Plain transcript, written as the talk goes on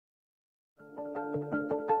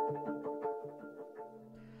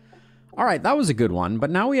All right, that was a good one, but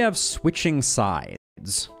now we have switching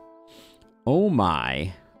sides. Oh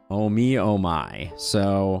my. Oh me, oh my.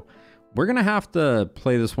 So we're going to have to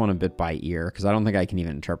play this one a bit by ear because I don't think I can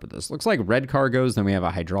even interpret this. Looks like red car goes, then we have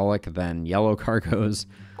a hydraulic, then yellow car goes.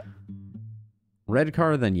 Red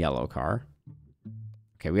car, then yellow car.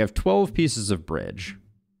 Okay, we have 12 pieces of bridge,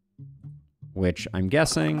 which I'm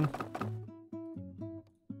guessing...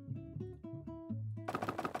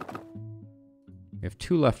 We have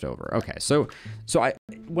 2 left over. Okay, so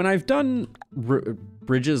when I've done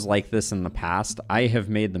bridges like this in the past, I have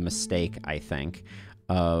made the mistake, I think,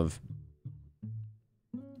 of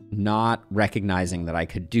not recognizing that I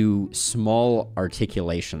could do small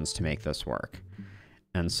articulations to make this work.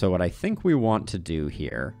 And so what I think we want to do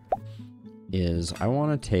here is I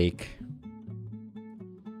want to take...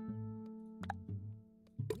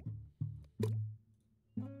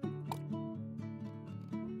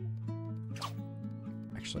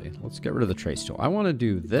 Actually, let's get rid of the trace tool. I want to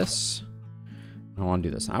do this. I want to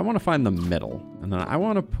do this. I want to find the middle. And then I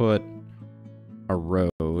want to put a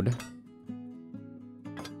road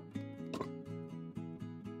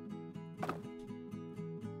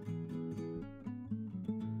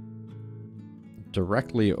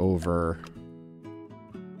directly over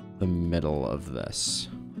the middle of this.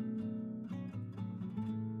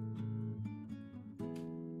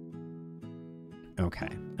 Okay.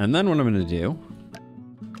 And then what I'm going to do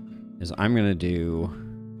is I'm going to do,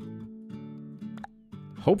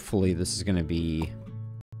 hopefully this is going to be,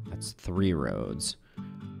 that's 3 roads.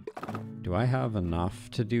 Do I have enough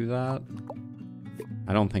to do that?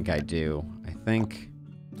 I don't think I do. I think,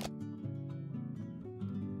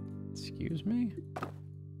 excuse me?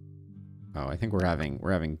 Oh, I think we're having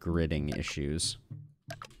gridding issues.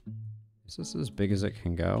 Is this as big as it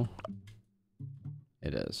can go?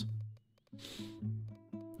 It is.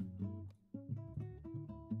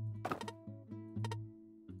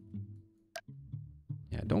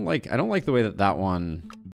 I don't like the way that one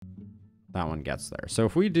gets there. So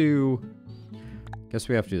if we do, guess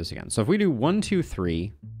we have to do this again. So if we do 1, 2,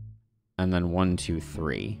 3, and then 1, 2,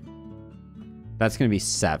 3, that's going to be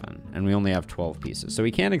 7, and we only have 12 pieces. So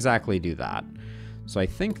we can't exactly do that. So I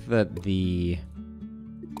think that the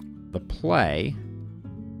play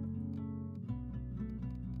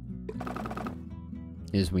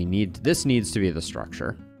is this needs to be the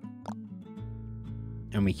structure.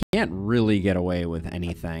 And we can't really get away with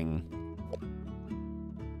anything.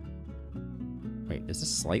 Wait, is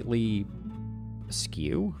this slightly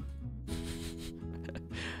askew?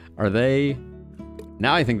 Are they?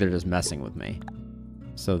 Now I think they're just messing with me.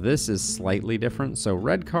 So this is slightly different. So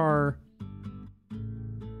red car.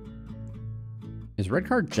 Is red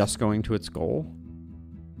car just going to its goal?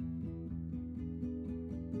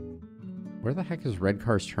 Where the heck is red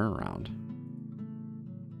car's turnaround?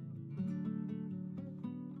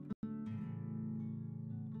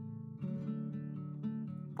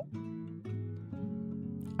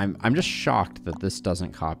 I'm just shocked that this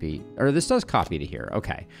doesn't copy, or this does copy to here.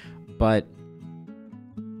 Okay, but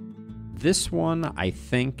this one, I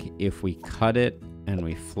think if we cut it and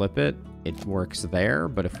we flip it, it works there.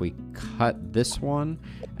 But if we cut this one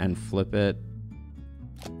and flip it,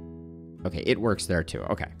 okay, it works there too.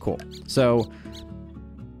 Okay, cool. So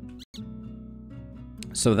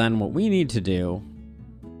then what we need to do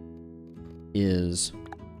is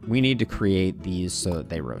we need to create these so that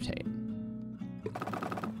they rotate.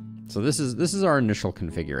 So this is our initial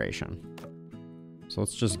configuration. So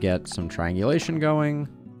let's just get some triangulation going.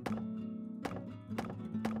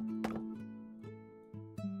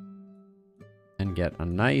 And get a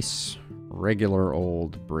nice, regular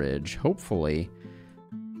old bridge, hopefully,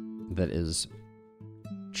 that is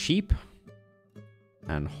cheap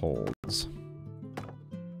and holds.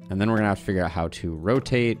 And then we're gonna have to figure out how to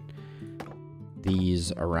rotate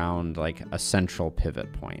these around like a central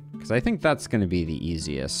pivot point, because I think that's going to be the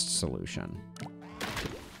easiest solution.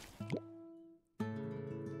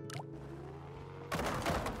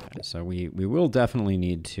 Okay, so we will definitely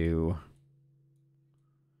need to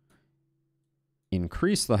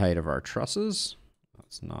increase the height of our trusses.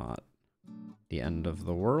 That's not the end of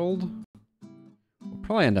the world. We'll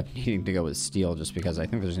probably end up needing to go with steel just because I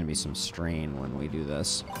think there's going to be some strain when we do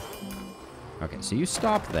this. Okay, so you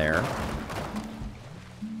stop there.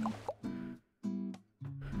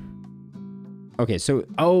 Okay, so,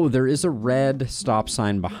 oh, there is a red stop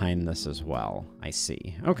sign behind this as well. I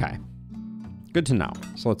see. Okay. Good to know.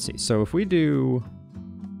 So let's see. So if we do...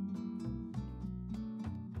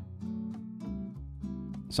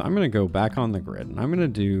 So I'm going to go back on the grid, and I'm going to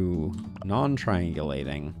do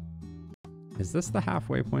non-triangulating. Is this the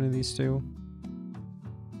halfway point of these two?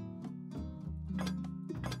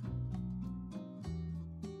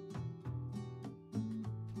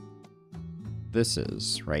 this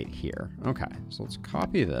is right here. Okay, so let's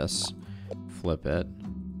copy this, flip it.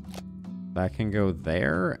 That can go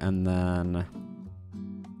there, and then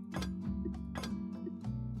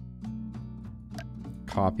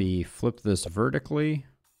copy, flip this vertically.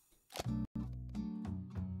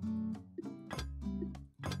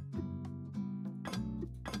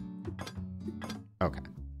 Okay,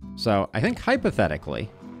 so I think hypothetically,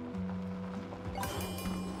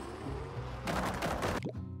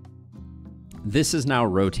 this is now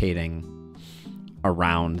rotating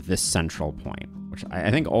around this central point, which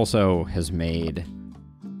I think also has made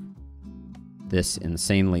this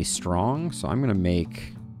insanely strong. So I'm going to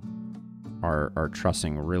make our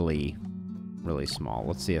trussing really, really small.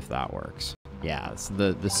 Let's see if that works. Yeah,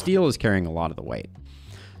 the steel is carrying a lot of the weight.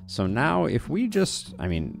 So now if we just,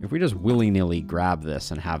 if we just willy-nilly grab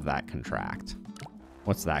this and have that contract,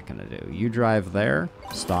 what's that going to do? You drive there,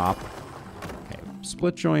 stop. Okay,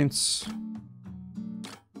 split joints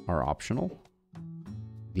are optional.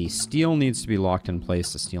 The steel needs to be locked in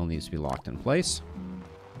place. The steel needs to be locked in place.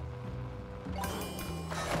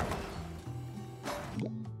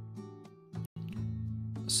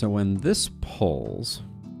 So when this pulls,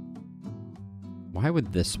 why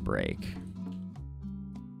would this break?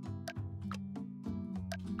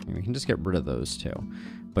 We can just get rid of those two.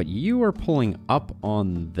 But you are pulling up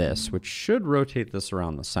on this, which should rotate this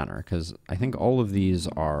around the center, because I think all of these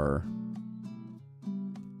are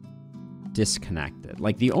disconnected.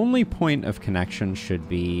 Like, the only point of connection should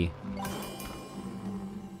be...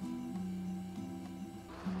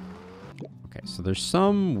 Okay, so there's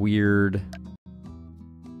some weird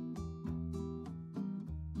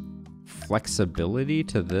flexibility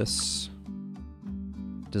to this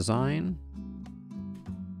design.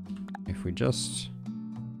 If we just...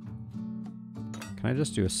 Can I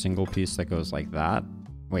just do a single piece that goes like that?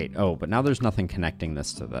 Wait, oh, but now there's nothing connecting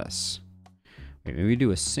this to this. Wait, maybe we do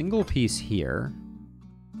a single piece here.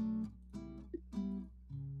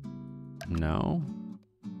 No.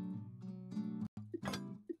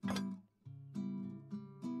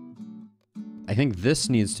 I think this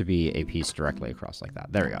needs to be a piece directly across like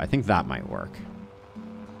that. There we go. I think that might work.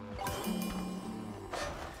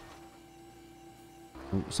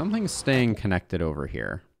 Ooh, something's staying connected over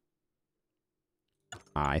here.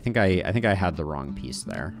 I think I had the wrong piece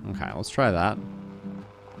there. Okay, let's try that.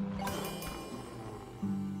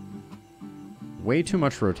 Way too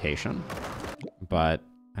much rotation, but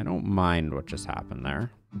I don't mind what just happened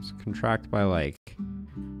there. Let's contract by like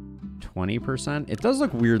 20%. It does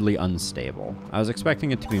look weirdly unstable. I was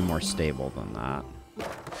expecting it to be more stable than that.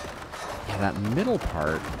 Yeah, that middle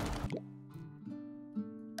part.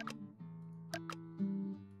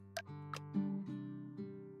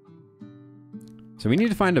 So we need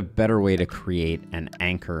to find a better way to create an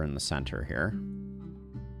anchor in the center here.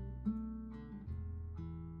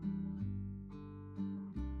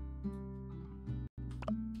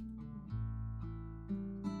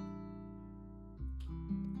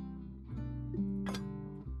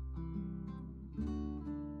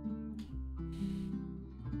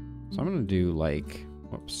 So I'm going to do like,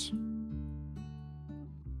 whoops.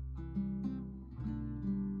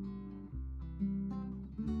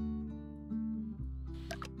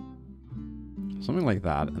 Something like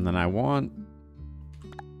that, and then I want...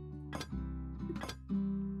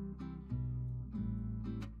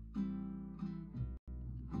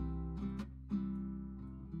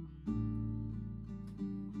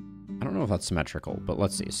 I don't know if that's symmetrical, but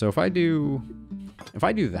let's see. So if I do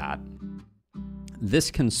that,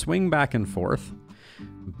 this can swing back and forth,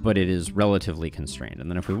 but it is relatively constrained.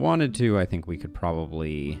 And then if we wanted to, I think we could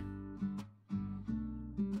probably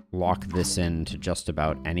lock this into just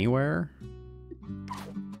about anywhere.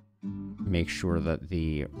 Make sure that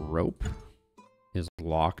the rope is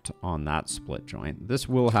locked on that split joint. This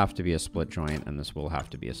will have to be a split joint, and this will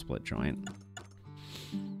have to be a split joint.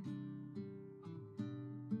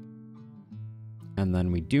 And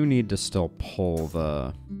then we do need to still pull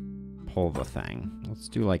the thing. Let's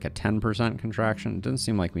do like a 10% contraction. It didn't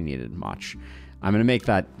seem like we needed much. I'm going to make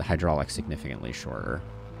that hydraulic significantly shorter.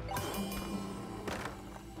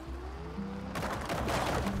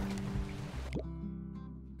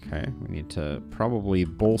 Okay, we need to probably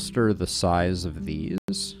bolster the size of these.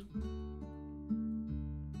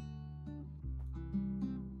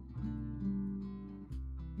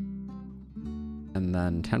 And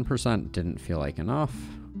then 10% didn't feel like enough.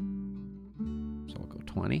 So we'll go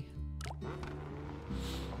 20.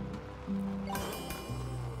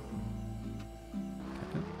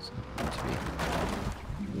 Okay, so it needs to be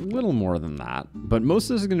a little more than that. But most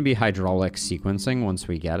of this is going to be hydraulic sequencing once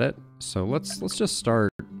we get it. So let's just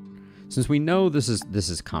start. Since we know this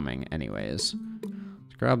is coming anyways,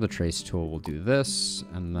 grab the trace tool. We'll do this,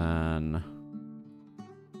 and then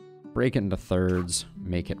break it into thirds,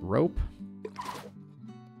 make it rope.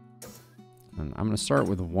 And I'm going to start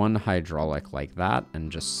with one hydraulic like that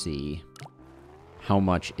and just see how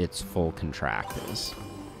much its full contract is.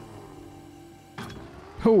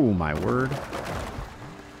 Oh, my word.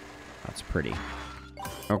 That's pretty.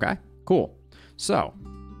 Okay, cool. So,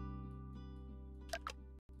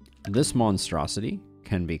 this monstrosity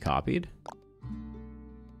can be copied.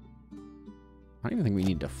 I don't even think we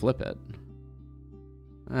need to flip it.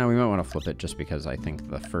 We might want to flip it just because I think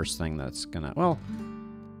the first thing that's gonna... Well,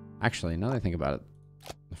 actually, now that I think about it,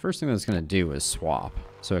 the first thing that's gonna do is swap.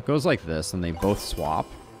 So it goes like this, and they both swap.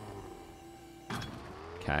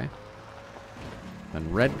 Okay.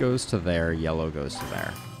 Then red goes to there, yellow goes to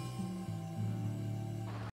there.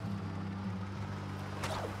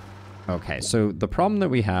 Okay, so the problem that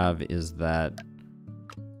we have is that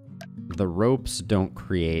the ropes don't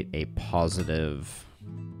create a positive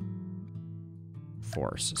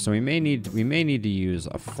force. So we may need to use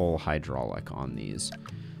a full hydraulic on these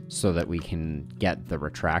so that we can get the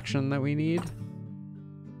retraction that we need.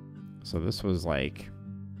 So this was like,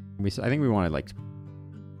 I think we wanted like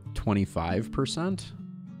 25%.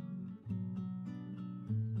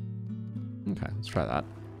 Okay, let's try that.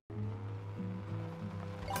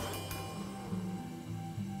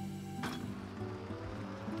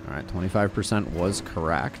 All right, 25% was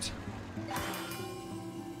correct.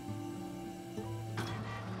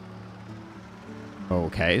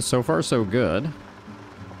 Okay, so far so good.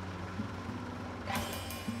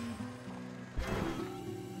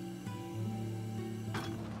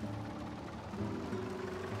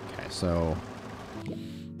 Okay, so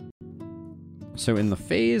in the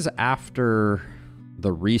phase after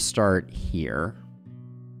the restart here,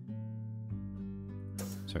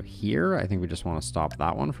 so here, I think we just want to stop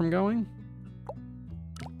that one from going.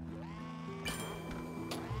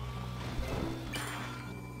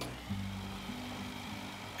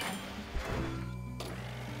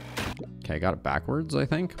 Okay, I got it backwards, I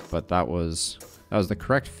think, but that was the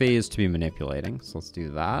correct phase to be manipulating. So let's do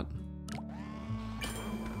that.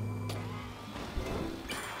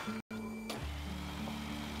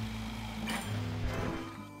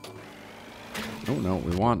 Oh, no,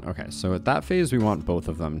 we want... Okay, so at that phase, we want both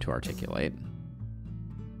of them to articulate.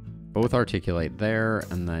 Both articulate there,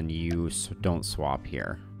 and then you don't swap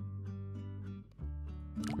here.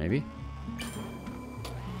 Maybe?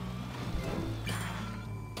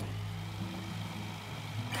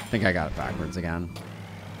 I think I got it backwards again.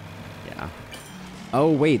 Yeah.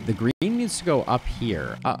 Oh, wait, the green needs to go up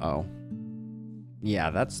here. Uh-oh. Yeah,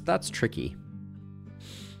 that's tricky.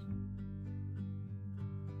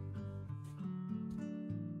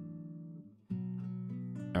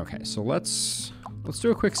 Okay, so let's do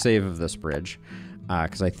a quick save of this bridge,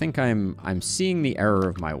 because I think I'm seeing the error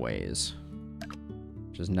of my ways,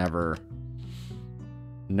 which is never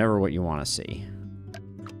what you want to see.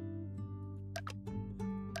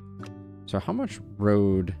 So how much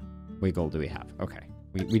road wiggle do we have? Okay,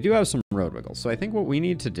 we do have some road wiggle. So I think what we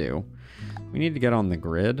need to do, we need to get on the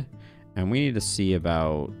grid, and we need to see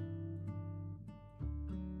about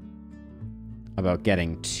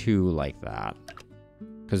getting two like that.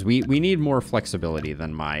 Because we need more flexibility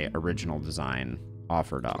than my original design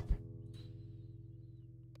offered up.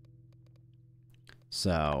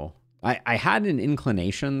 So, I had an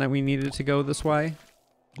inclination that we needed to go this way.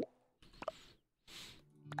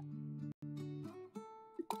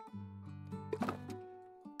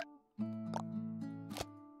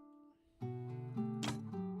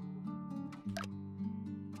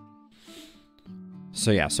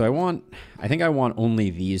 So yeah, so I think I want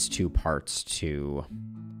only these two parts to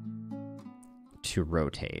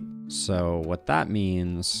rotate. So what that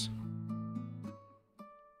means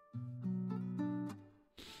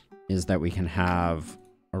is that we can have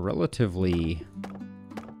a relatively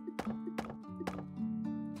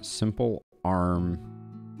simple arm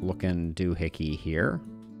looking doohickey here.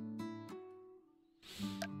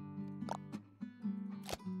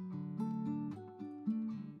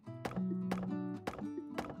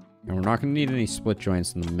 And we're not going to need any split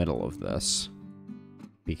joints in the middle of this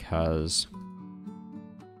because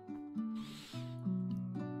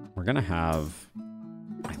we're going to have,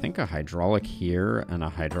 I think, a hydraulic here and a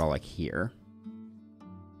hydraulic here.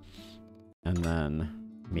 And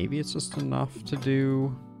then maybe it's just enough to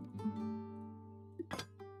do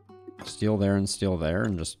steel there and steel there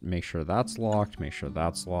and just make sure that's locked, make sure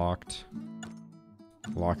that's locked,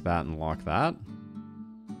 lock that and lock that.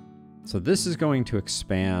 So this is going to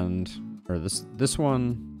expand, or this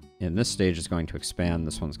one in this stage is going to expand,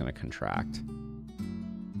 this one's going to contract.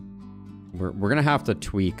 we're gonna have to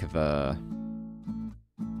tweak the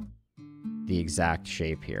exact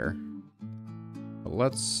shape here. But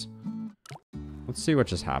let's see what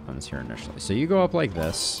just happens here initially. So you go up like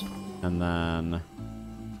this, and then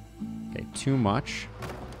okay, too much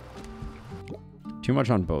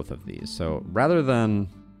on both of these. So rather than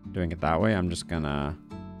doing it that way, I'm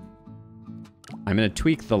gonna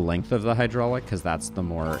tweak the length of the hydraulic because that's the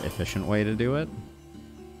more efficient way to do it.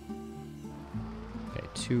 Okay,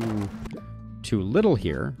 too little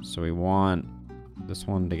here, so we want this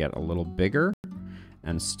one to get a little bigger,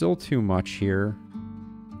 and still too much here.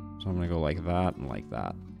 So I'm gonna go like that and like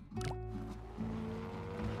that.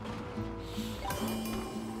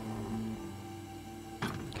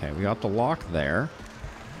 Okay, we got the lock there,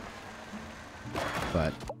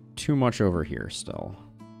 but too much over here still.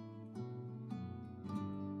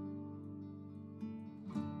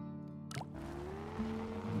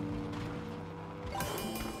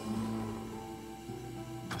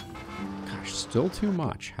 Gosh, still too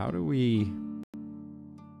much. How do we...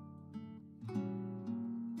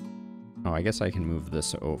 Oh, I guess I can move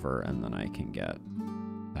this over and then I can get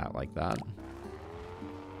that like that.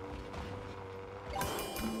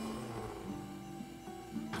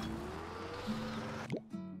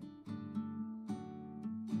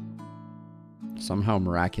 Somehow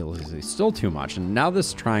miraculously still too much. And now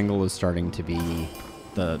this triangle is starting to be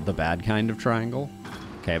the bad kind of triangle.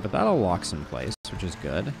 Okay, but that all locks in place, which is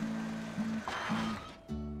good.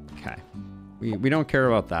 Okay. We don't care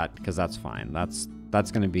about that because that's fine. That's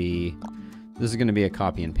going to be... This is going to be a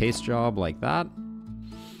copy and paste job like that.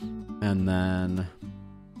 And then...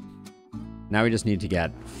 Now we just need to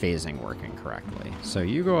get phasing working correctly. So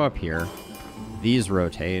you go up here. These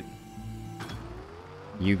rotate.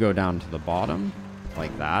 You go down to the bottom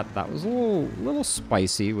like that. That was a little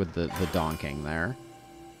spicy with the donking there.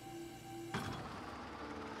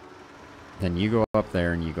 Then you go up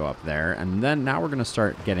there and you go up there. And then now we're going to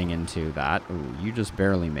start getting into that. Ooh, you just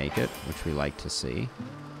barely make it, which we like to see.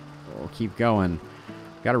 We'll keep going.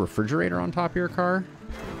 Got a refrigerator on top of your car?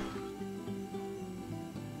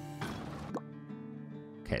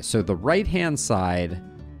 Okay, so the right-hand side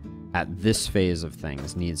at this phase of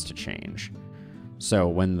things needs to change. So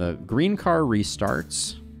when the green car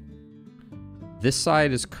restarts, this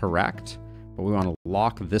side is correct, but we want to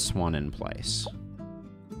lock this one in place.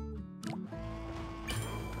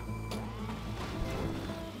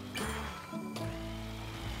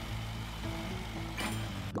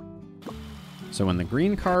 So when the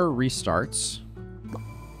green car restarts,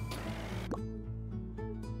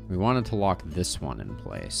 we wanted to lock this one in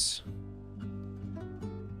place.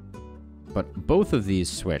 But both of these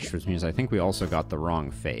switched, which means I think we also got the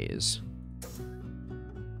wrong phase.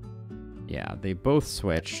 Yeah, they both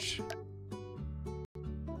switched.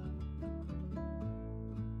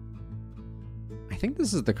 I think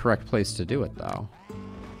this is the correct place to do it, though.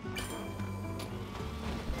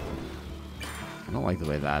 I don't like the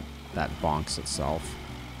way that bonks itself.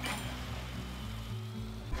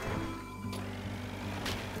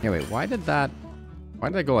 Anyway, why did that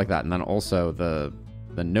go like that? And then also the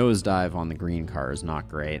nosedive on the green car is not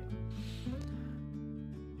great.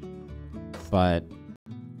 But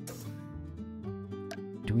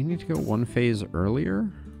do we need to go one phase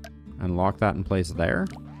earlier and lock that in place there?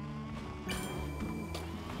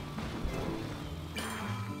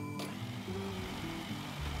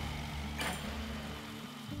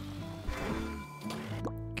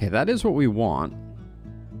 Okay, that is what we want.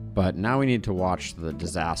 But now we need to watch the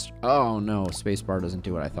disaster. Oh no, spacebar doesn't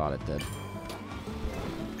do what I thought it did.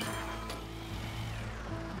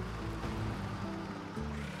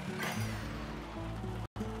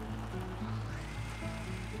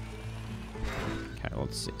 Okay,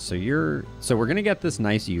 let's see. So we're gonna get this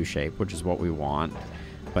nice U shape, which is what we want.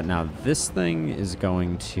 But now this thing is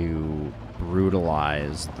going to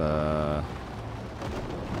brutalize the...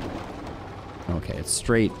 Okay, it's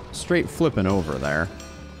straight flipping over there.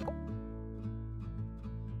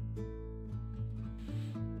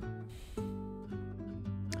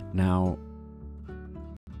 Now,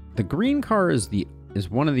 the green car is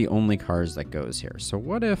one of the only cars that goes here. So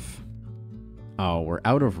what if... Oh, we're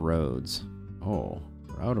out of roads. Oh,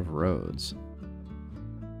 we're out of roads.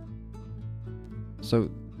 So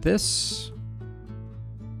this...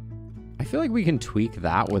 I feel like we can tweak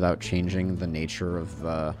that without changing the nature of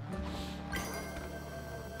that.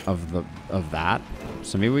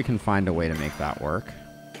 So maybe we can find a way to make that work.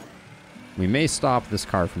 We may stop this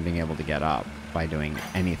car from being able to get up by doing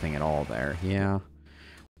anything at all there. Yeah.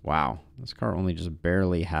 Wow. This car only just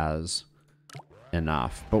barely has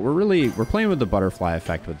enough. But we're playing with the butterfly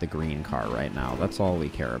effect with the green car right now. That's all we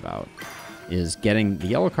care about. is getting... The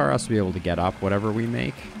yellow car has to be able to get up whatever we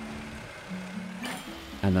make.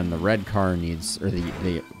 And then the red car needs... Or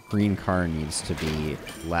the green car needs to be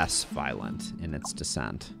less violent in its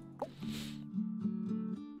descent.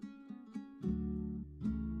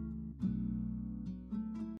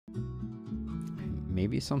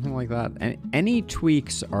 Maybe something like that. And any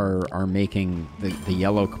tweaks are making the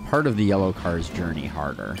yellow... Part of the yellow car's journey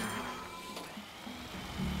harder.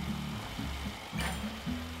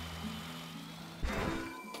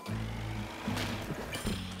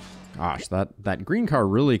 Gosh, that green car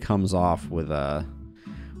really comes off with a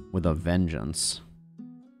vengeance.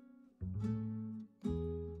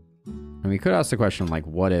 And we could ask the question, like,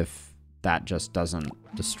 what if that just doesn't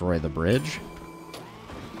destroy the bridge?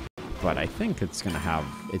 But I think it's gonna have...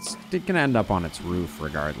 It's gonna end up on its roof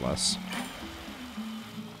regardless.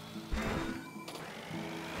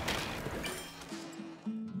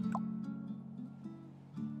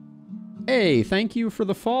 Hey, thank you for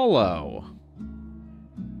the follow.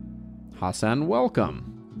 Hassan,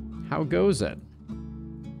 welcome. How goes it?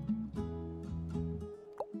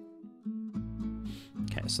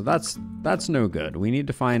 Okay, so that's no good. We need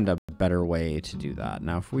to find a better way to do that.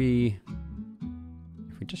 Now, if we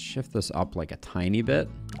just shift this up like a tiny bit.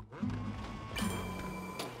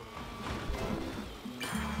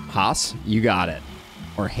 Haas, you got it.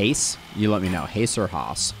 Or Haas, you let me know. Haas or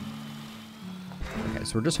Haas. Okay,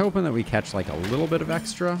 so we're just hoping that we catch like a little bit of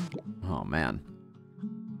extra. Oh, man.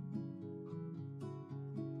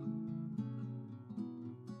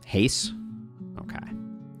 Haas? Okay.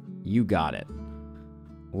 You got it.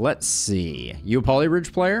 Let's see. You a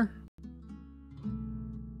Polybridge player?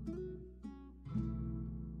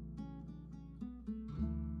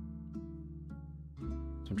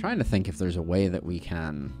 So I'm trying to think if there's a way that we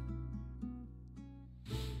can...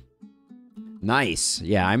 Nice.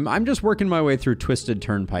 Yeah, I'm just working my way through Twisted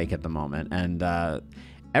Turnpike at the moment, and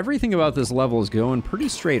everything about this level is going pretty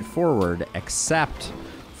straightforward, except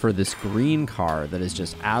for this green car that is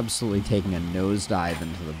just absolutely taking a nosedive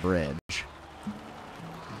into the bridge.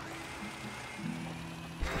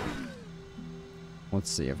 Let's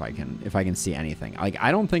see if I can see anything. Like,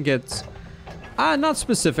 I don't think it's not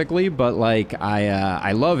specifically, but like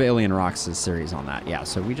I love Alien Rocks' series on that. Yeah,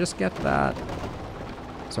 so we just get that.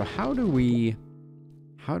 So how do we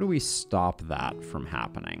stop that from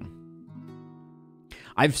happening?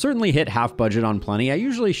 I've certainly hit half budget on plenty. I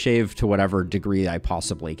usually shave to whatever degree I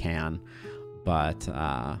possibly can, but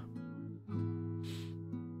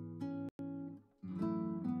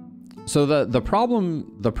so the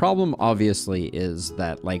problem obviously is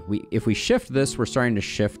that like if we shift this, we're starting to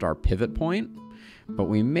shift our pivot point, but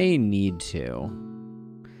we may need to.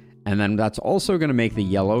 And then that's also going to make the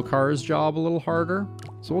yellow car's job a little harder.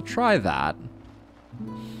 So we'll try that.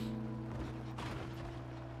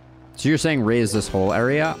 So you're saying raise this whole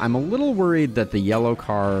area? I'm a little worried that the yellow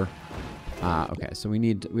car... okay, so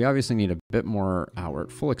we obviously need a bit more... we're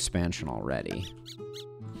at full expansion already.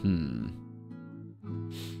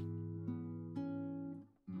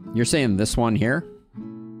 You're saying this one here?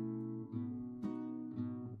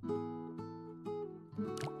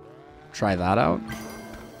 Try that out.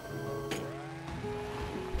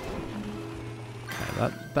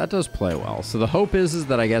 Okay, that does play well. So the hope is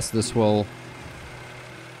that I guess this will...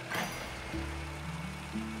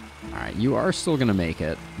 Alright, you are still going to make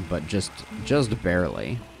it, but just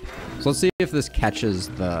barely. So let's see if this catches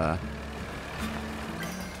the...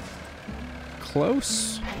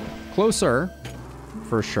 Closer,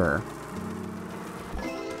 for sure.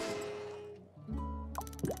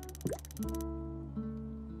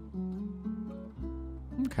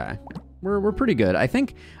 Okay. We're pretty good. I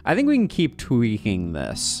think we can keep tweaking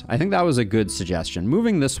this. I think that was a good suggestion.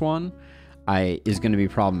 Moving this one is going to be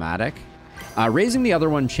problematic. Raising the other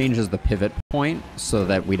one changes the pivot point so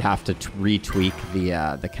that we'd have to retweak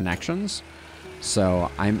the connections. So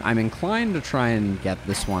I'm inclined to try and get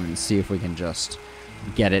this one and see if we can just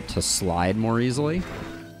get it to slide more easily.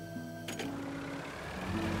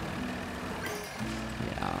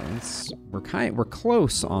 Yeah, we're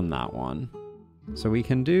close on that one. So we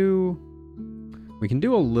can do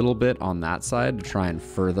a little bit on that side to try and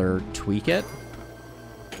further tweak it.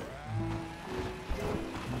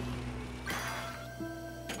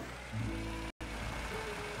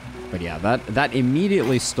 But yeah, that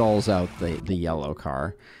immediately stalls out the yellow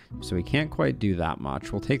car. So we can't quite do that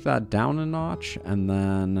much. We'll take that down a notch, and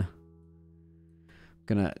then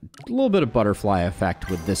a little bit of butterfly effect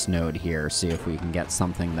with this node here. See if we can get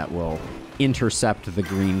something that will intercept the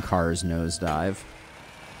green car's nosedive.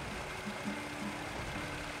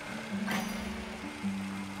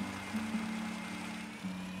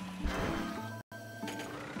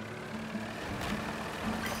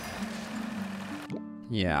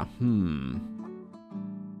 Yeah, Can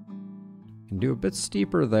do a bit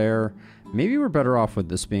steeper there. Maybe we're better off with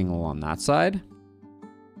this being all on that side.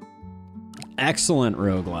 Excellent,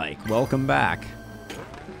 roguelike. Welcome back.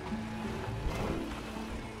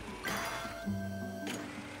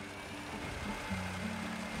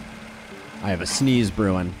 I have a sneeze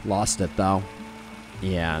brewing. Lost it, though.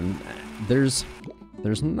 Yeah, and there's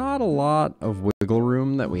not a lot of wiggle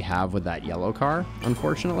room that we have with that yellow car,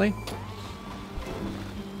 unfortunately.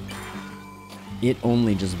 It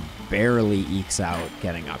only just barely ekes out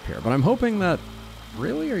getting up here. But I'm hoping that...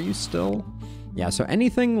 Really? Are you still... Yeah, so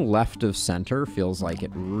anything left of center feels like it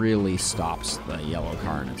really stops the yellow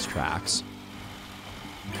car in its tracks.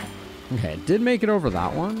 Okay, it did make it over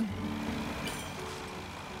that one.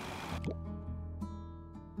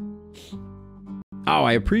 Oh,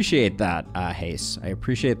 I appreciate that, Hace. I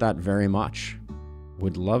appreciate that very much.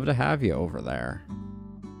 Would love to have you over there.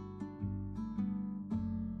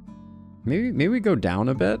 Maybe we go down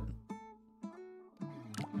a bit.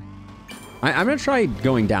 I'm gonna try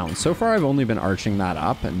going down. So far, I've only been arching that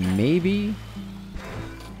up, and maybe...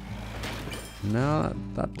 No,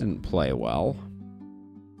 that didn't play well.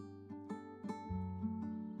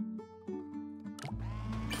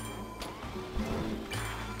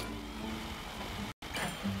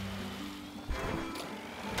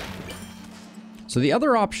 So the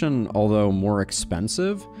other option, although more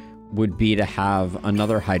expensive, would be to have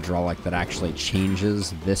another hydraulic that actually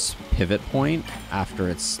changes this pivot point after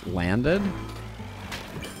it's landed.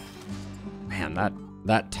 Man,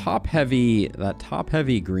 that top heavy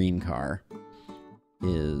green car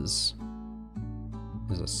is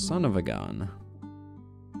a son of a gun.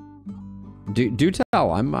 Do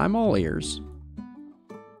tell, I'm all ears.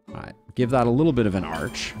 All right, give that a little bit of an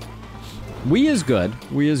arch. We is good,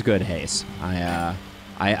 Hace.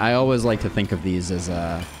 I always like to think of these as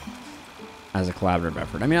a collaborative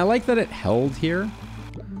effort. I mean, I like that it held here.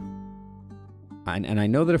 And I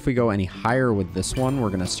know that if we go any higher with this one, we're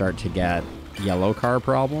going to start to get yellow car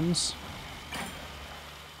problems.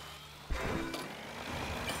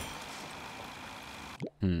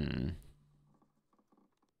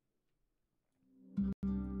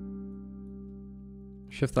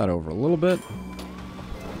 Shift that over a little bit.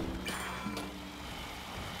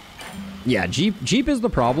 Yeah, Jeep is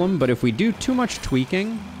the problem, but if we do too much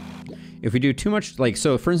tweaking... If we do too much, like,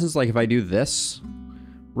 so for instance, like if I do this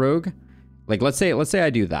rogue, like let's say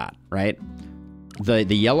I do that, right? The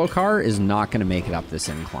yellow car is not going to make it up this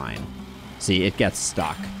incline. See, it gets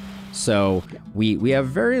stuck. So we have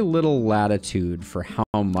very little latitude for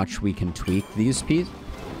how much we can tweak these pieces.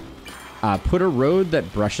 Put a road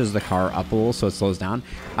that brushes the car up a little so it slows down.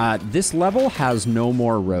 This level has no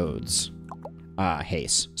more roads.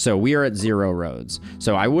 Hace. So we are at 0 roads.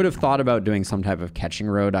 So I would have thought about doing some type of catching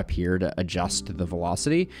road up here to adjust the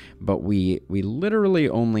velocity, but we literally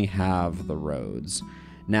only have the roads.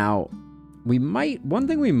 Now, one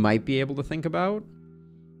thing we might be able to think about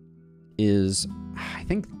is, I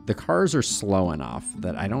think the cars are slow enough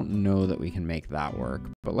that I don't know that we can make that work.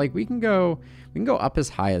 But like we can go up as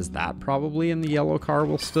high as that probably, and the yellow car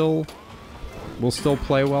will still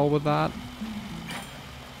play well with that.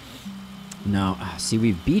 No, see,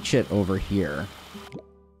 we beach it over here.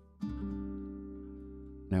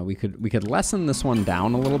 Now we could lessen this one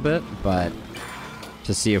down a little bit, but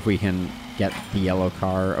to see if we can get the yellow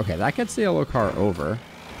car. Okay, that gets the yellow car over.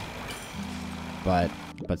 But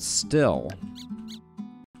still.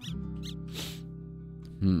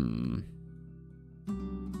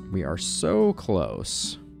 We are so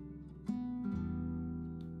close.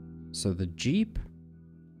 So the Jeep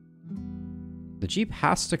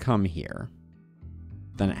has to come here.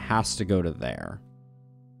 Then it has to go to there.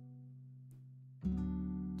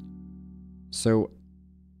 So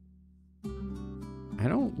I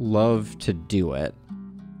don't love to do it,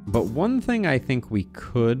 but one thing I think we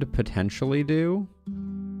could potentially do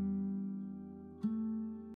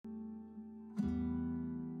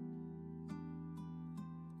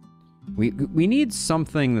we need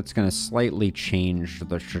something that's going to slightly change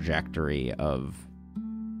the trajectory of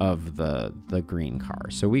the green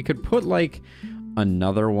car. So we could put like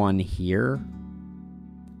another one here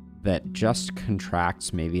that just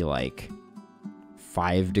contracts maybe like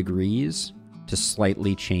 5 degrees to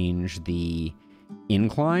slightly change the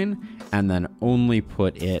incline, and then only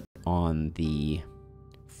put it on the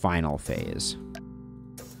final phase.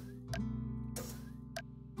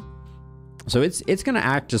 So it's going to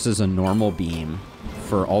act just as a normal beam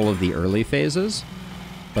for all of the early phases,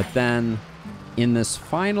 but then in this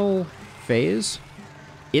final phase,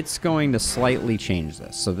 it's going to slightly change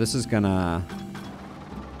this. So this is gonna...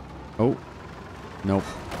 Oh, nope,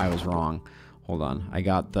 I was wrong. Hold on. I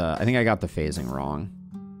think I got the phasing wrong.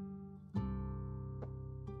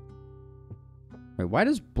 Wait, why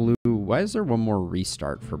is there one more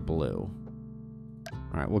restart for blue? All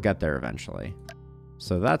right, we'll get there eventually.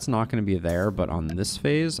 So that's not going to be there, but on this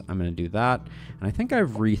phase, I'm going to do that. And I think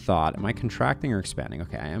I've rethought. Am I contracting or expanding?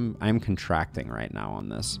 Okay, I'm contracting right now on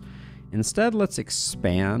this. Instead, let's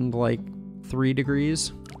expand like 3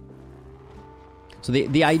 degrees. So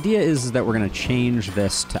the idea is that we're going to change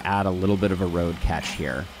this to add a little bit of a road catch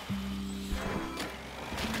here.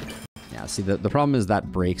 Yeah, see, the problem is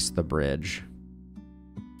that breaks the bridge.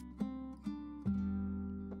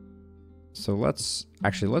 So let's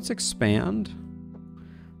expand.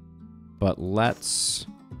 But let's,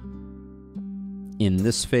 in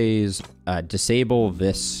this phase, disable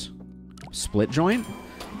this split joint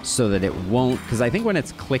so that it won't, because I think when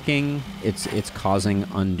it's clicking, it's causing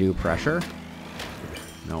undue pressure.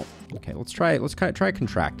 No. Okay, let's try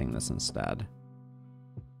contracting this instead.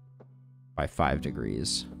 By 5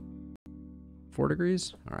 degrees. 4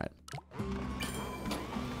 degrees? All right.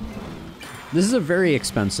 This is a very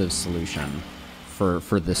expensive solution for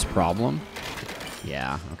this problem.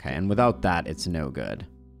 Yeah, okay, and without that, it's no good.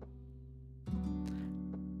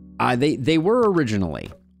 They were originally.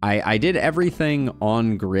 I did everything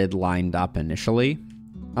on grid lined up initially,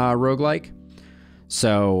 roguelike.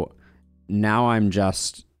 So now I'm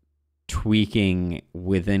just tweaking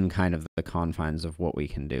within kind of the confines of what we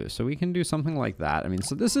can do. So we can do something like that. I mean,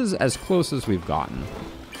 so this is as close as we've gotten.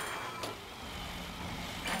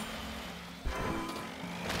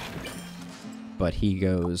 But he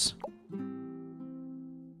goes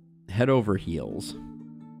head over heels.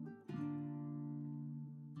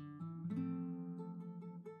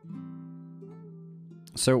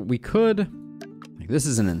 So we could, like, this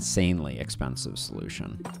is an insanely expensive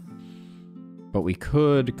solution, but we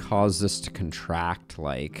could cause this to contract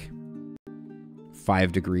like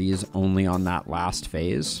 5 degrees only on that last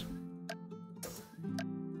phase.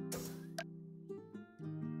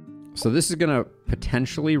 So this is going to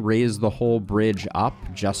potentially raise the whole bridge up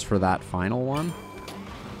just for that final one.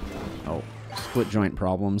 Oh, split joint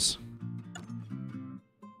problems.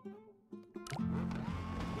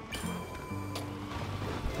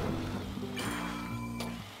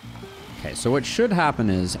 Okay, so what should happen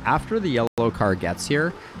is after the yellow car gets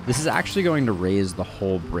here, this is actually going to raise the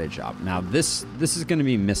whole bridge up. Now this is going to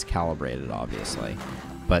be miscalibrated, obviously.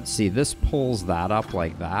 But see, this pulls that up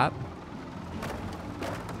like that.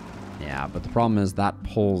 Yeah, but the problem is that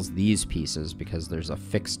pulls these pieces because there's a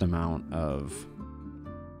fixed amount of...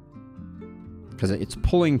 because it's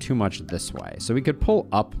pulling too much this way. So we could pull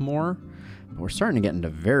up more, but we're starting to get into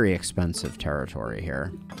very expensive territory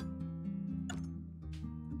here.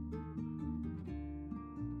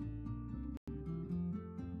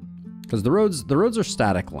 Because the roads are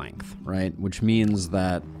static length, right? Which means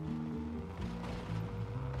that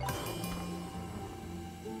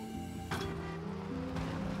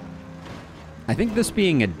I think this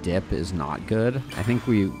being a dip is not good. I think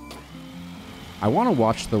I want to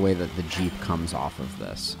watch the way that the Jeep comes off of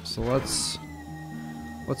this. So let's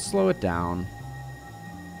slow it down.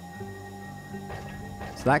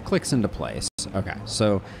 So that clicks into place. Okay,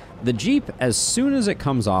 so the Jeep, as soon as it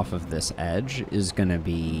comes off of this edge, is going to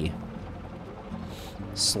be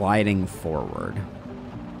sliding forward.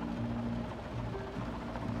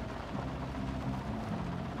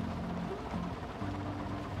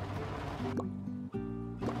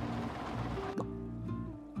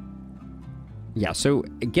 Yeah, so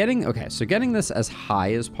getting this as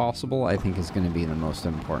high as possible, I think, is going to be the most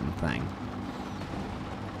important thing.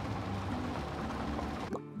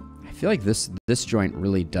 I feel like this joint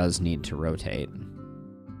really does need to rotate.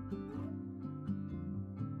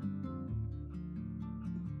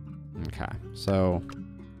 Okay, so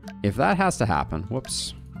if that has to happen,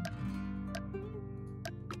 whoops.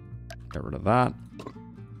 Get rid of that.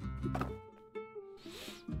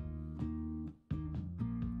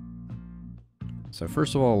 So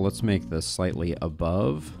first of all, let's make this slightly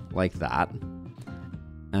above, like that.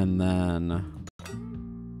 And then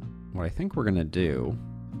what I think we're gonna do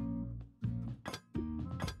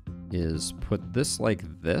is put this like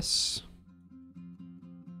this.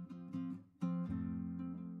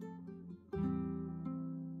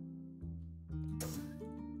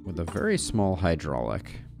 With a very small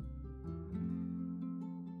hydraulic.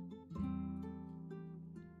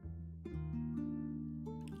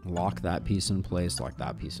 Lock that piece in place, lock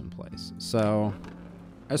that piece in place. So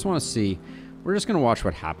I just want to see, we're just going to watch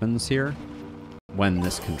what happens here when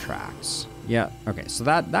this contracts. Yeah, okay, so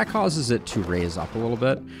that causes it to raise up a little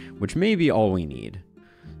bit, which may be all we need.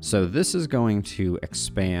 So this is going to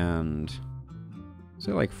expand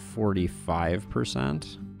Say like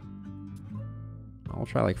 45%. I'll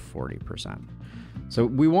try like 40%. So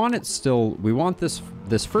we want it still, we want this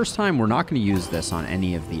first time, we're not going to use this on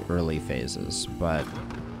any of the early phases, but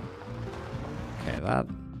okay, that,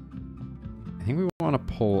 I think we want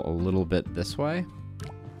to pull a little bit this way.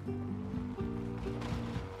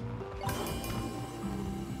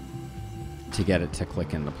 To get it to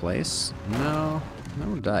click into place. No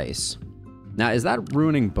dice. Now, is that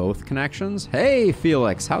ruining both connections? Hey,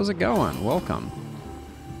 Felix, how's it going? Welcome.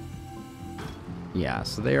 Yeah,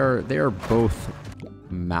 so they are both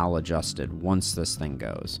maladjusted once this thing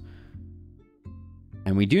goes.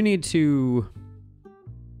 And we do need to...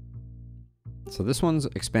 So this one's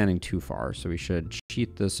expanding too far, so we should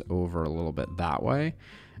cheat this over a little bit that way.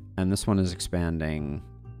 And this one is expanding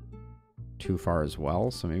too far as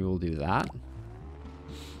well, so maybe we'll do that.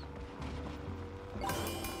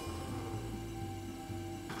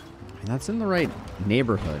 And that's in the right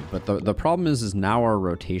neighborhood, but the problem is now our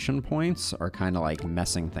rotation points are kind of like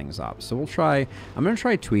messing things up. So we'll try, I'm going to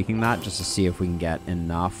try tweaking that just to see if we can get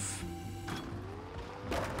enough.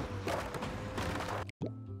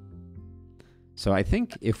 So I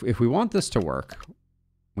think if we want this to work,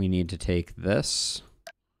 we need to take this,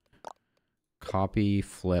 copy,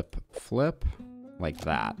 flip, like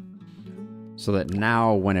that. So that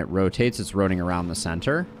now when it rotates, it's rotating around the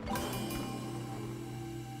center.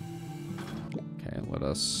 Okay, let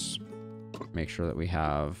us make sure that we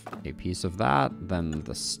have a piece of that. Then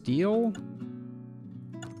the steel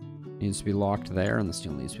needs to be locked there, and the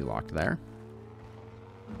steel needs to be locked there.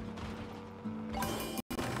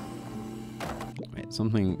 Wait,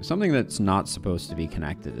 something that's not supposed to be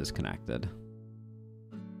connected is connected.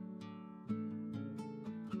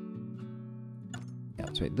 Yeah,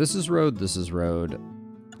 so wait, this is road, this is road.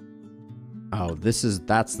 Oh, that's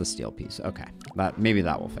the steel piece. Okay, maybe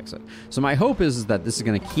that will fix it. So my hope is that this is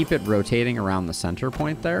going to keep it rotating around the center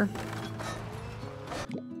point there.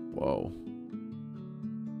 Whoa.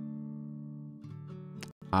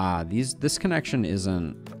 This connection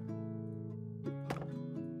isn't.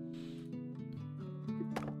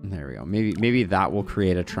 There we go. Maybe that will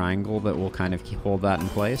create a triangle that will kind of hold that in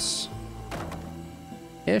place.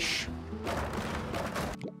 Ish.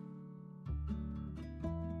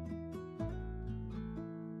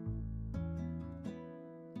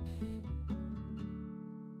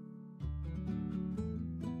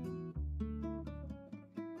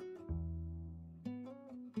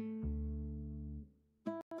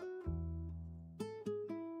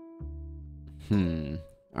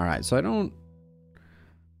 All right, so I don't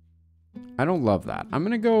love that. I'm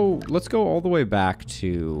gonna go, let's go all the way back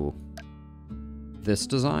to this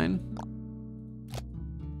design.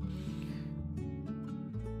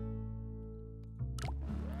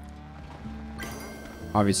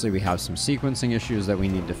 Obviously we have some sequencing issues that we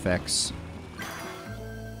need to fix.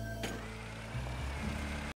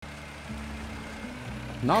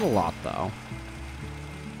 Not a lot though.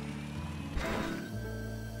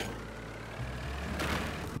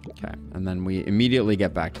 Okay, and then we immediately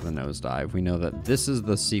get back to the nosedive. We know that this is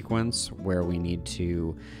the sequence where we need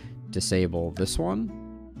to disable this one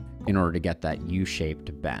in order to get that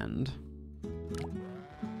U-shaped bend.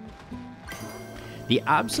 The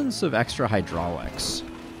absence of extra hydraulics.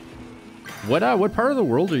 What part of the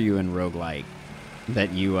world are you in, roguelike,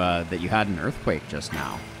 that you had an earthquake just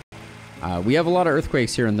now? We have a lot of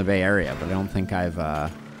earthquakes here in the Bay Area, but I don't think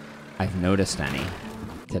I've noticed any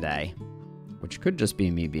today. Which could just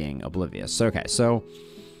be me being oblivious. Okay, so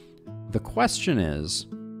the question is,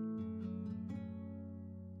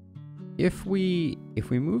 if we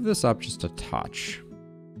move this up just a touch,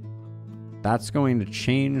 that's going to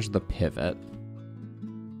change the pivot.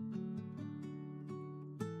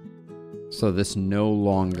 So this no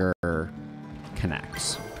longer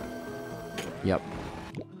connects. Yep.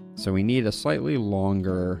 So we need a slightly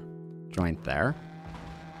longer joint there.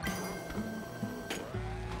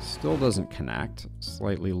 Still doesn't connect.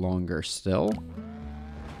 Slightly longer still.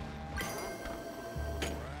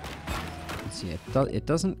 Let's see, it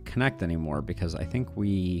doesn't connect anymore because I think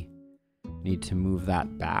we need to move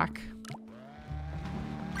that back.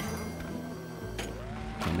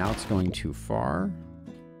 Okay, now it's going too far.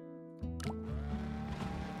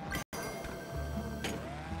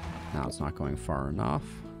 Now it's not going far enough.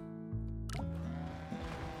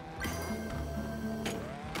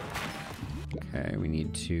 Okay, we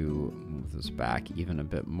need to move this back even a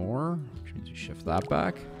bit more. Which means we shift that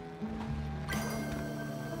back.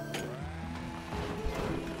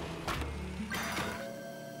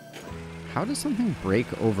 How does something break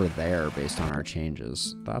over there based on our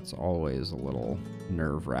changes? That's always a little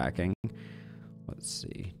nerve-wracking. Let's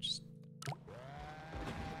see.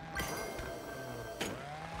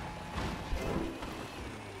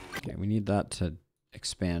 Okay, we need that to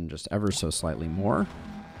expand just ever so slightly more.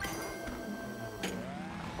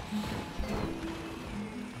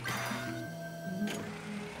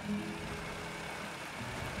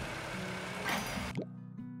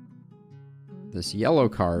 This yellow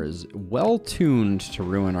car is well tuned to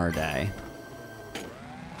ruin our day.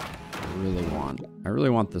 I really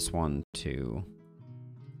want this one to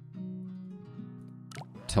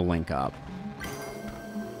link up.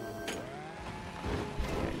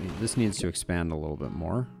 Okay, this needs to expand a little bit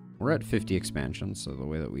more. We're at 50 expansion, so the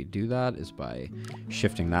way that we do that is by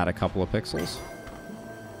shifting that a couple of pixels.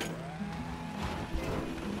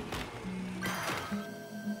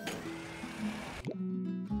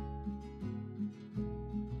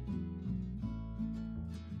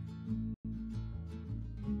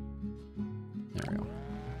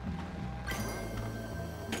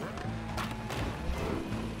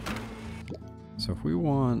 So if we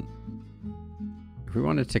wanted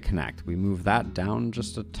to connect, we move that down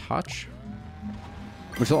just a touch,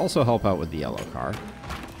 which will also help out with the yellow car.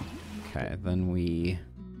 Okay, then we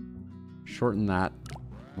shorten that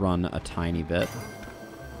run a tiny bit.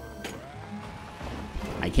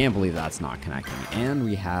 I can't believe that's not connecting. And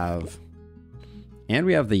we have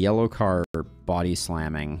the yellow car body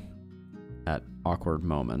slamming at awkward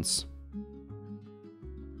moments.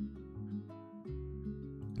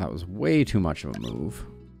 That was way too much of a move.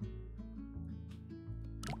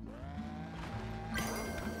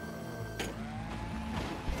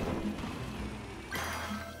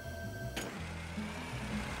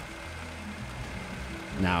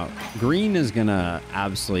 Now, green is gonna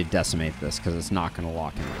absolutely decimate this because it's not gonna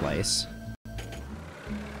lock in place.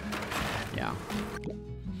 Yeah.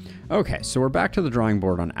 Okay, so we're back to the drawing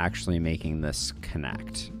board on actually making this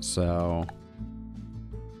connect. So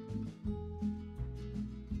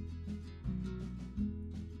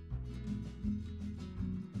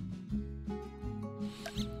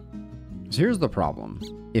here's the problem.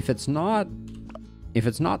 If it's not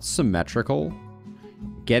symmetrical,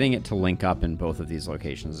 getting it to link up in both of these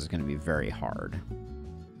locations is going to be very hard.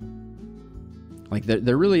 Like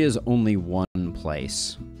there really is only one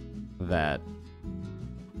place that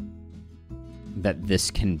this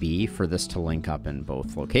can be for this to link up in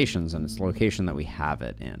both locations, and it's the location that we have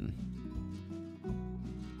it in.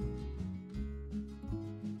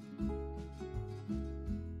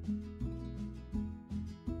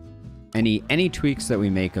 Any tweaks that we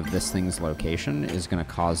make of this thing's location is going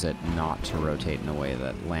to cause it not to rotate in a way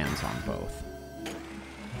that lands on both.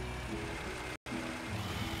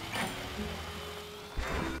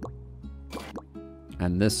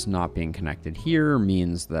 And this not being connected here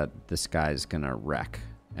means that this guy's going to wreck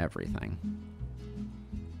everything.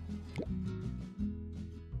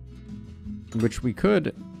 Which we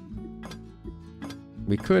could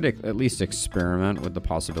at least experiment with the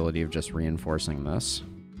possibility of just reinforcing this.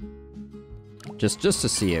 Just to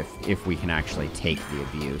see if we can actually take the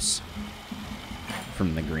abuse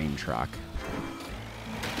from the green truck.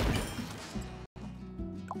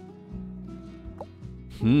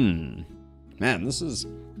 Man, this is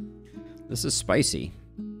spicy.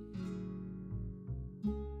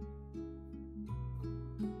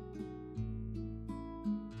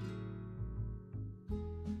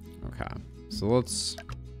 Okay, so let's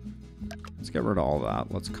get rid of all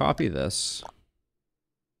that. Let's copy this.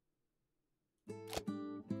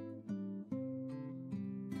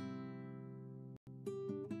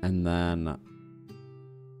 And then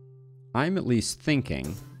I'm at least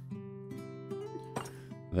thinking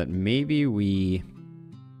that maybe we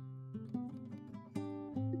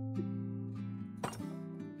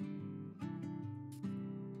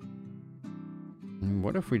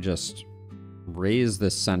what if we just raise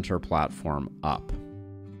this center platform up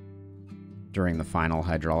during the final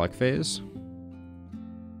hydraulic phase?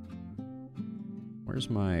 Where's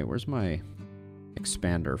my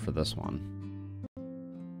expander for this one?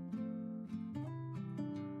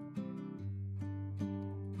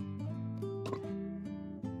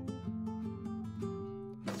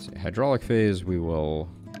 Hydraulic phase, we will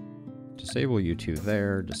disable you two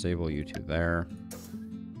there, disable you two there.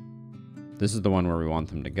 This is the one where we want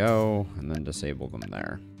them to go, and then disable them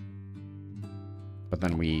there. But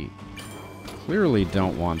then we clearly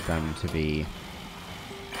don't want them to be...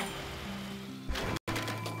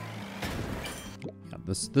 Yeah,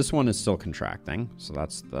 this one is still contracting, so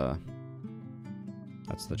that's the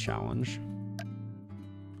challenge.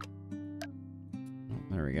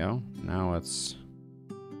 There we go. Now it's...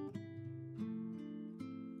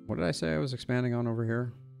 What did I say I was expanding on over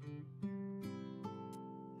here?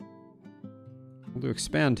 We'll do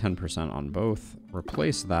expand 10% on both.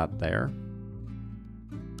 Replace that there.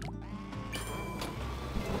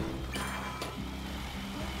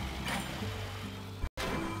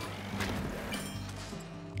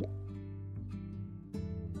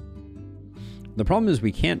 The problem is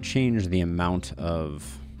we can't change the amount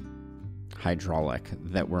of hydraulic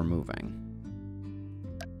that we're moving.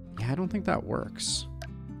 Yeah, I don't think that works.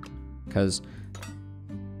 Because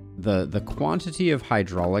the quantity of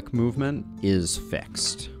hydraulic movement is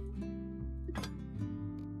fixed.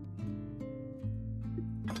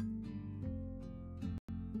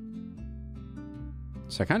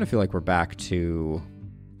 So I kind of feel like we're back to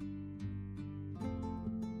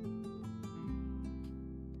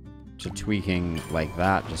tweaking like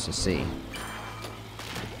that just to see.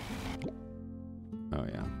 Oh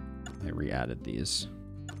yeah, I re-added these.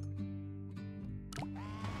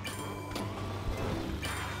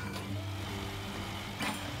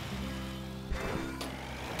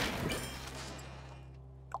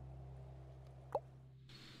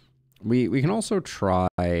 We can also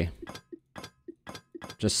try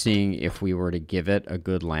just seeing if we were to give it a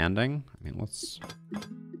good landing. I mean, let's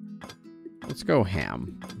go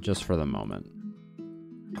ham just for the moment.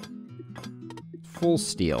 Full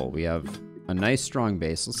steel. We have a nice strong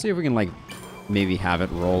base. Let's see if we can like maybe have it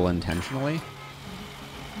roll intentionally.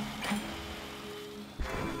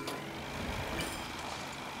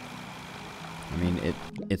 I mean,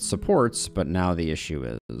 it supports, but now the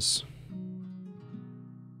issue is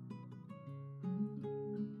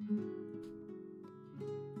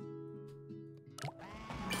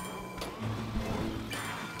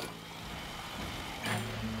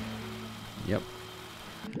yep.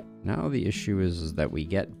 Now the issue is that we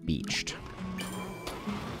get beached.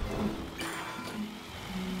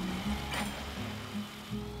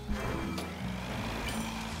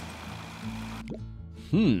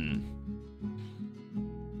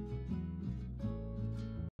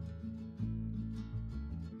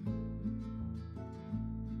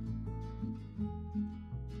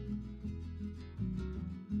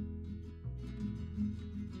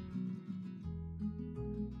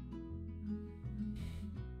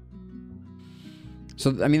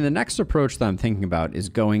 So, I mean, the next approach that I'm thinking about is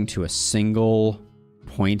going to a single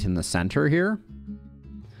point in the center here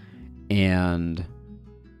and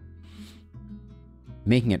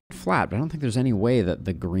making it flat, but I don't think there's any way that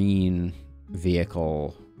the green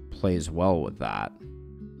vehicle plays well with that.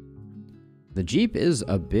 The Jeep is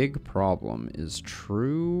a big problem, is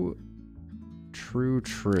true.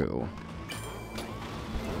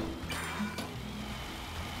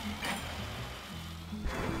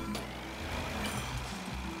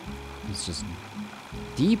 It's just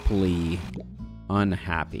deeply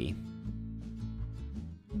unhappy.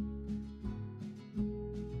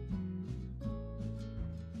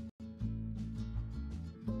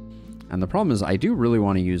 And the problem is I do really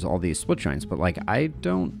want to use all these split joints, but like I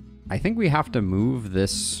think we have to move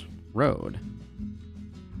this road.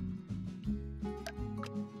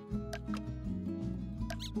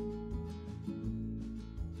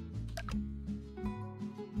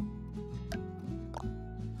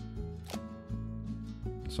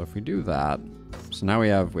 So if we do that, so now we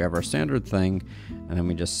have our standard thing, and then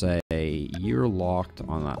we just say you're locked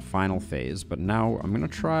on that final phase, but now I'm going to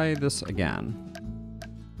try this again.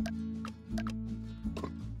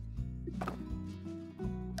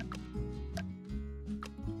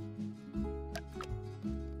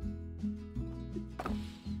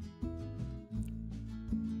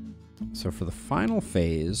 So for the final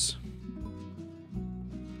phase,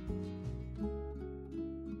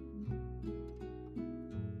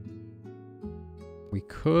 we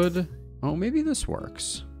could, oh, maybe this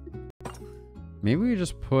works. Maybe we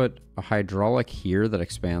just put a hydraulic here that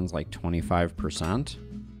expands like 25%.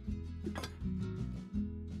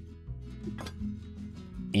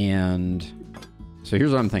 And so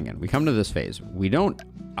here's what I'm thinking. We come to this phase. We don't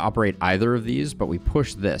operate either of these, but we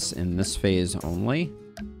push this in this phase only.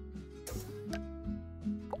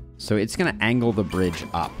 So it's going to angle the bridge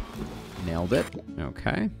up. Nailed it.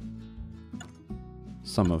 Okay.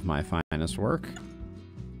 Some of my finest work.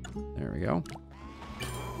 There we go.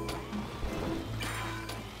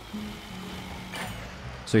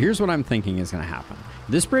 So here's what I'm thinking is going to happen.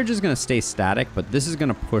 This bridge is going to stay static, but this is going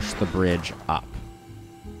to push the bridge up.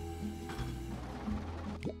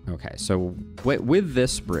 Okay, so with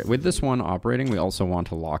this one operating, we also want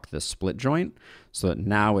to lock this split joint so that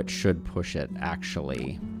now it should push it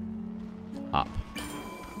actually up.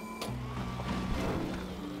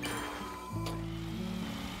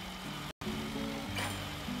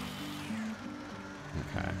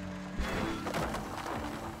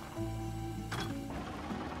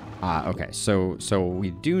 Okay, so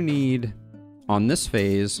we do need, on this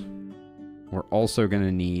phase, we're also going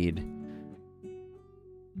to need,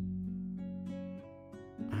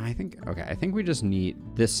 I think we just need,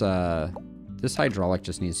 this hydraulic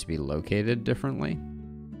just needs to be located differently.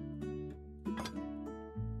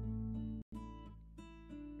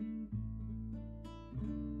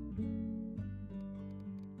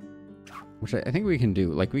 which I think we can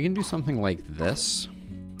do. Like, we can do something like this.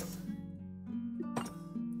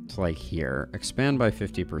 To like here. Expand by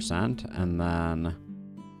 50%, and then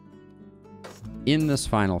in this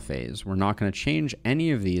final phase, we're not going to change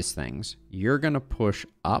any of these things. You're going to push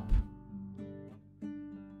up.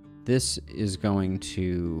 This is going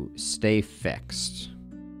to stay fixed.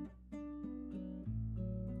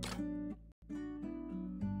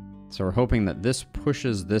 So we're hoping that this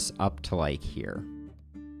pushes this up to like here.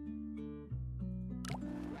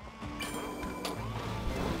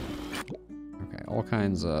 Okay, all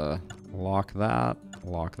kinds of lock that,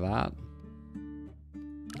 lock that.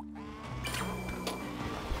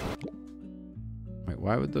 Wait,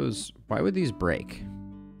 why would these break?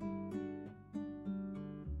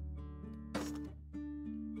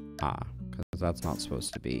 Ah, because that's not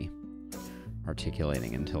supposed to be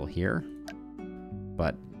articulating until here.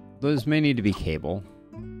 But those may need to be cable,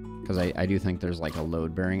 because I do think there's like a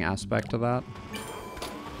load-bearing aspect to that.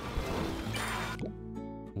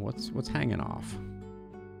 What's hanging off?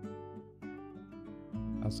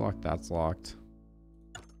 That's locked, that's locked.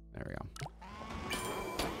 There we go.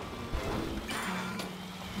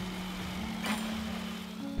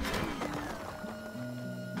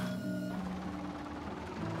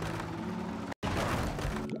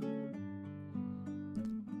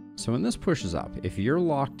 So when this pushes up, if you're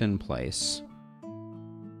locked in place,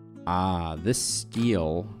 this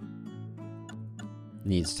steel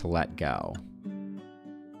needs to let go.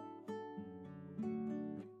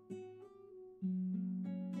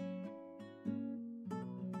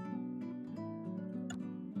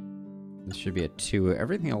 This should be a 2.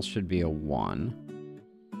 Everything else should be a 1.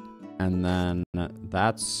 And then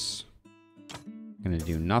that's going to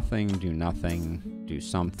do nothing, do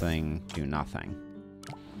something, do nothing.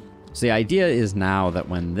 So the idea is now that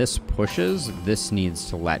when this pushes, this needs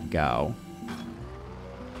to let go.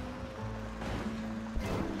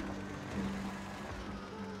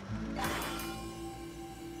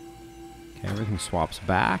 Okay, everything swaps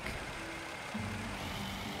back.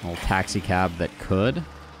 Little taxi cab that could.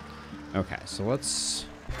 Okay, so let's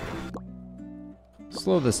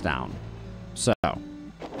slow this down. So,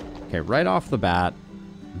 okay, right off the bat,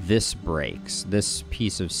 this breaks. This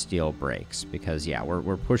piece of steel breaks because, yeah,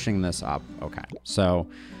 we're pushing this up. Okay, so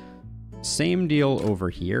same deal over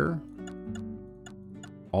here.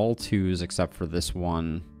 All 2s except for this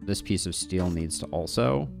one. This piece of steel needs to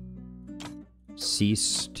also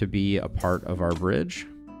cease to be a part of our bridge.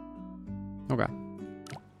 Okay.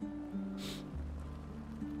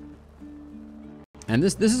 And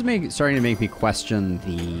this is starting to make me question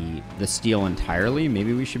the steel entirely.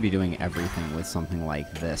 Maybe we should be doing everything with something like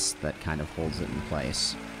this that kind of holds it in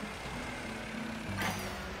place.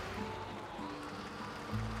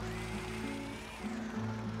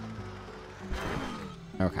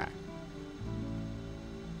 Okay.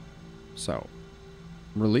 So,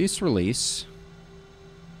 release, release.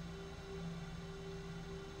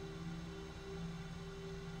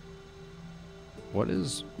 What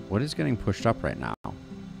is getting pushed up right now?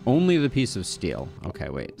 Only the piece of steel. Okay,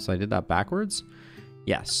 wait. So I did that backwards?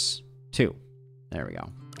 Yes. 2. There we go.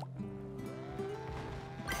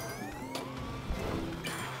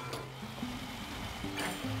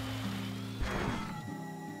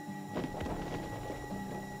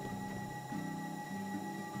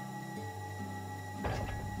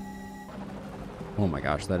 Oh my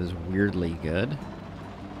gosh, that is weirdly good.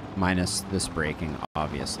 Minus this breaking,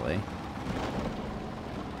 obviously.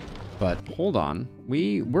 But hold on,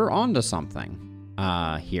 we're onto something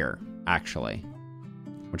here, actually,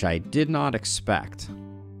 which I did not expect.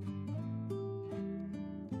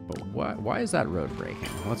 But why is that road breaking?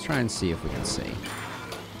 Let's try and see if we can see.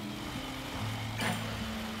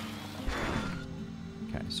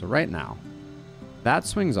 Okay, so right now, that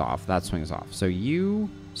swings off, that swings off. So you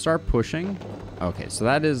start pushing. Okay, so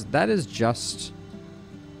that is just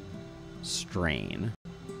strain.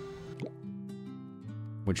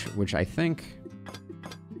 Which I think,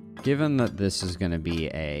 given that this is going to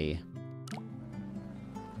be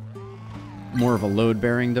more of a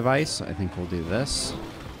load-bearing device, I think we'll do this.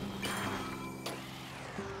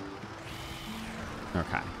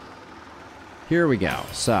 Okay. Here we go.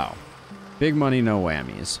 So, big money, no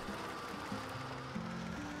whammies.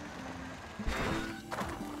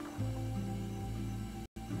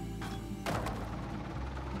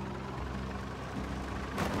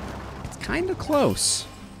 It's kind of close.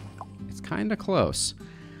 Kind of close,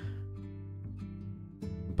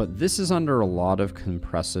 but this is under a lot of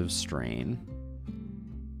compressive strain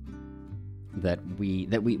that we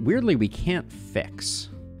weirdly we can't fix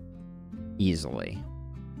easily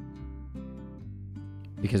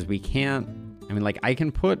because we can't I mean, like, I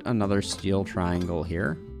can put another steel triangle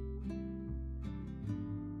here.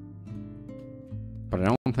 But I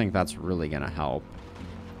don't think that's really going to help.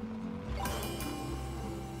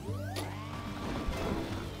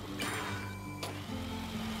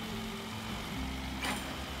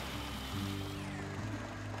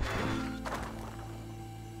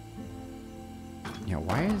 Yeah,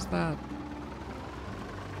 why is that?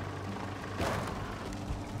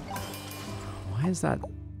 Why is that?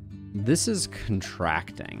 This is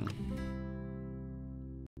contracting.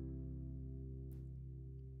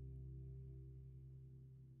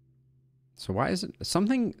 So why is it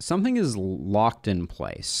something is locked in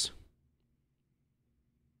place?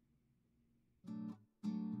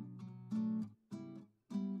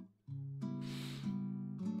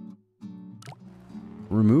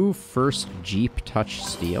 Remove first Jeep touch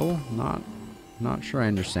steel? Not sure I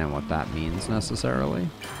understand what that means necessarily.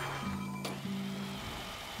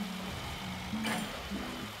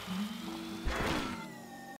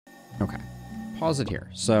 Okay. Pause it here.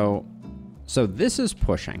 So this is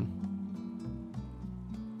pushing.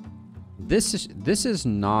 This is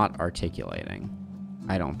not articulating,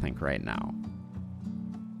 I don't think right now.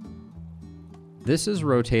 This is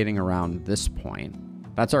rotating around this point.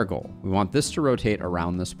 That's our goal. We want this to rotate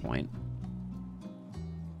around this point.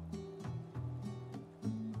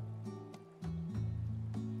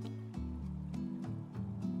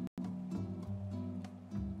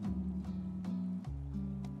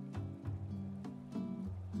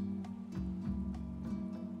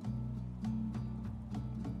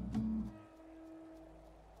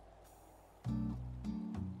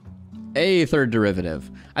 A third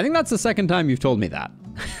derivative. I think that's the second time you've told me that.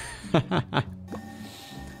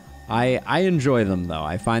 I enjoy them, though.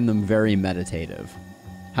 I find them very meditative.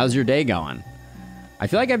 How's your day going? I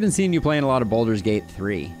feel like I've been seeing you playing a lot of Baldur's Gate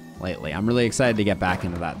 3 lately. I'm really excited to get back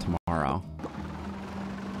into that tomorrow.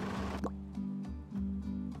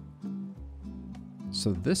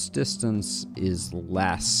 So this distance is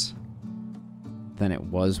less than it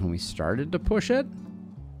was when we started to push it.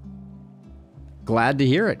 Glad to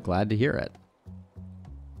hear it. Glad to hear it.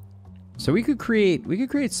 So we could create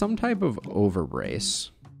some type of overbrace.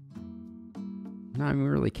 No, I mean, we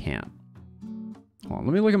really can't. Hold on,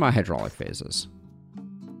 let me look at my hydraulic phases.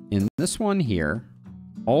 In this one here,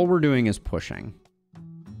 all we're doing is pushing.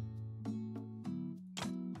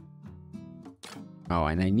 Oh,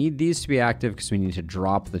 and I need these to be active because we need to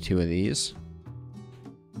drop the two of these.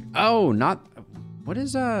 Oh, not... What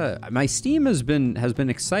is my Steam has been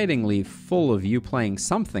excitingly full of you playing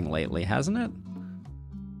something lately, hasn't it?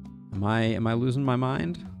 Am I losing my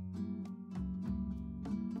mind?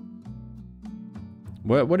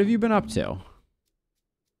 What have you been up to?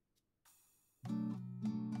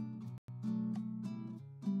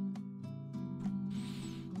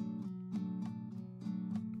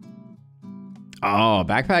 Oh,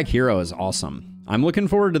 Backpack Hero is awesome. I'm looking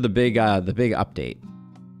forward to the big update.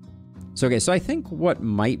 So, okay, so I think what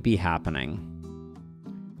might be happening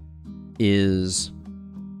is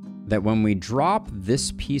that when we drop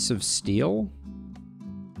this piece of steel,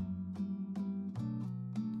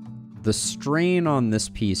 the strain on this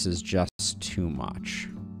piece is just too much.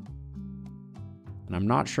 And I'm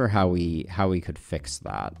not sure how we could fix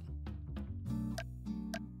that.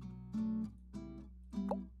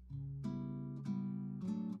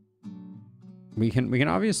 We can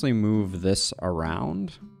obviously move this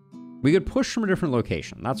around. We could push from a different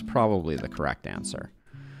location. That's probably the correct answer.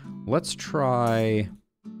 Let's try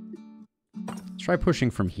pushing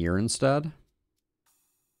from here instead.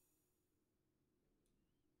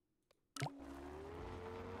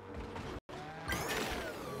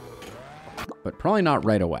 But probably not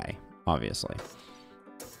right away, obviously.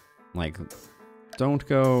 Like, don't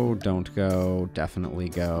go, definitely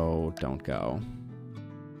go, don't go.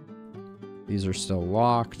 These are still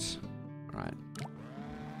locked. All right.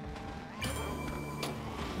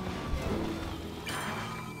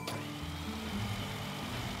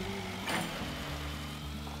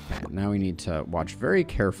 Okay, now we need to watch very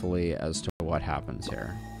carefully as to what happens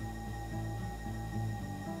here.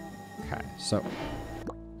 Okay, so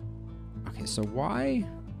why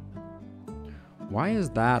is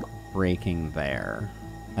that breaking there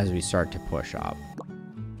as we start to push up?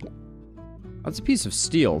 That's a piece of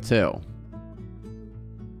steel too.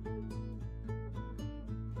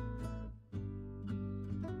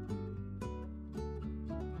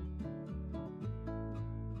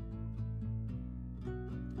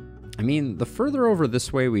 I mean, the further over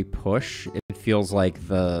this way we push, it feels like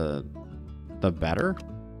the better.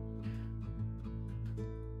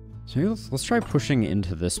 So maybe let's try pushing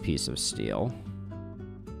into this piece of steel.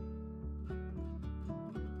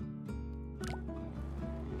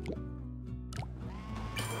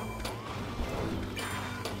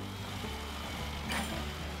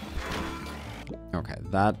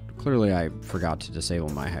 that clearly I forgot to disable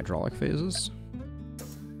my hydraulic phases.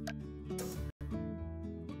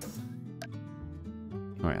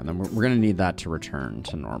 Oh yeah, and then we're going to need that to return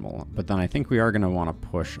to normal. But then I think we are going to want to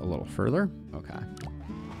push a little further. Okay.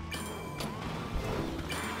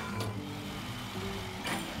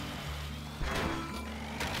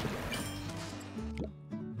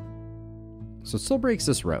 So it still breaks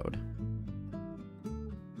this road.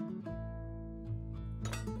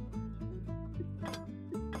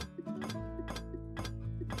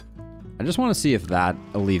 I just want to see if that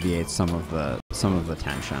alleviates some of the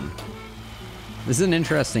tension. This is an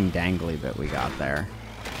interesting dangly bit we got there.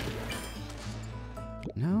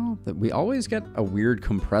 No, that we always get a weird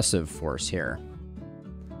compressive force here.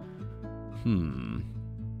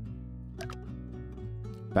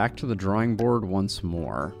 Back to the drawing board once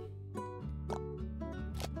more.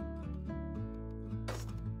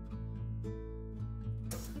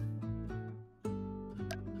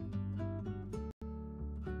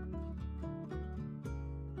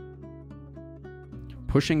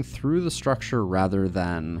 Pushing through the structure rather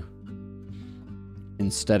than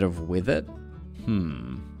instead of with it?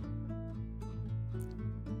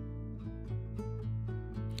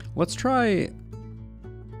 Let's try... I'm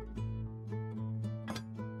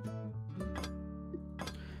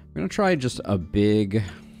going to try just a big...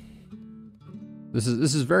 This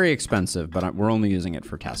is very expensive, but we're only using it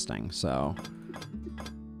for testing, so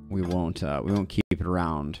we won't keep it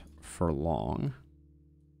around for long.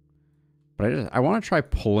 But I want to try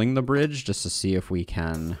pulling the bridge just to see if we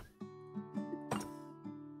can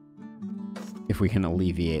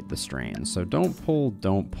alleviate the strain. So don't pull,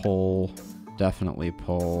 definitely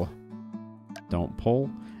pull, don't pull.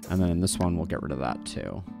 And then in this one, we'll get rid of that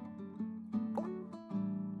too.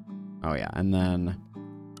 Oh yeah, and then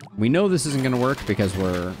we know this isn't going to work because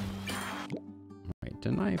we're... Wait,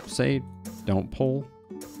 didn't I say don't pull?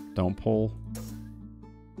 Don't pull.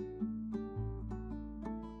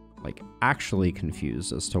 Like, actually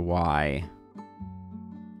confused as to why.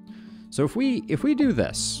 So if we do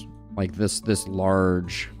this, like this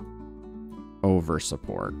large over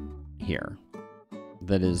support here,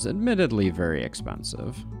 that is admittedly very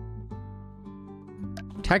expensive.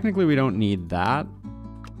 Technically, we don't need that,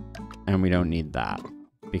 and we don't need that,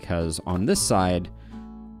 because on this side,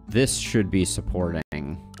 this should be supporting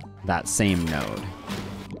that same node.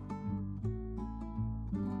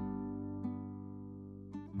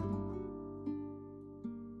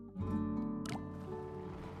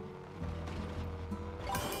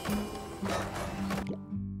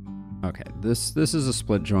 Okay, this is a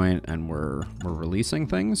split joint, and we're releasing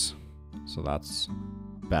things, so that's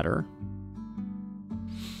better.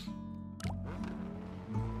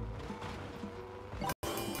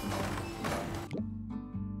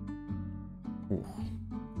 Ooh.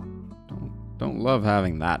 Don't love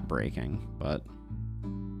having that breaking, but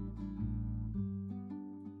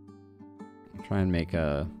I'll try and make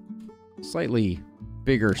a slightly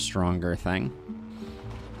bigger, stronger thing.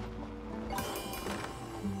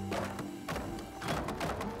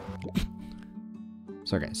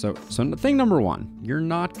 Okay, so thing number one, you're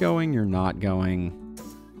not going.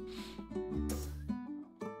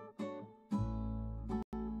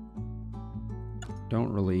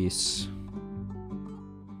 Don't release.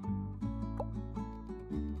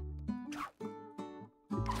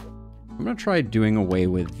 I'm gonna try doing away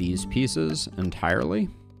with these pieces entirely.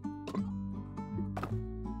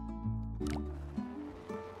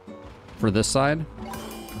 For this side.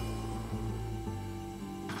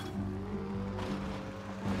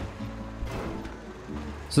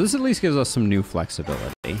 So this at least gives us some new flexibility.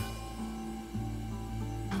 I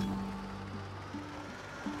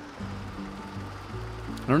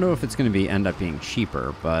don't know if it's going to end up being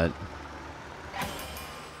cheaper, but...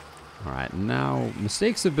 Alright, now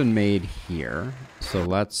mistakes have been made here. So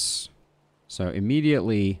let's... So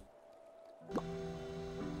immediately...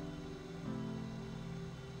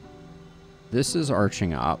 This is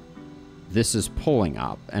arching up. This is pulling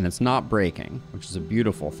up, and it's not breaking, which is a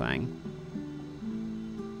beautiful thing.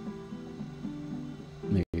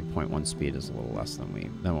 Maybe 0.1 speed is a little less than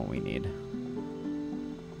what we need.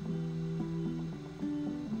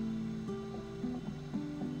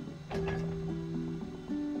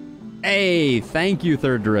 Hey, thank you,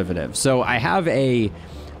 third derivative. So I have a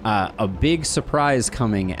big surprise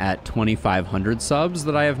coming at 2,500 subs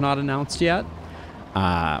that I have not announced yet.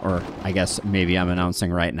 Or I guess maybe I'm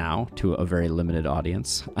announcing right now to a very limited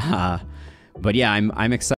audience. But yeah,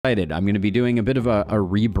 I'm excited. I'm going to be doing a bit of a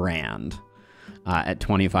rebrand. At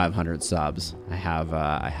 2,500 subs, I have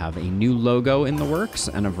a new logo in the works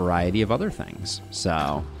and a variety of other things.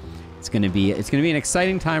 So It's gonna be an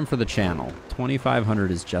exciting time for the channel. 2,500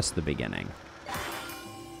 is just the beginning.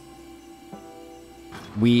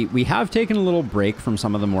 We have taken a little break from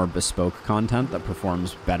some of the more bespoke content that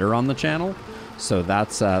performs better on the channel, so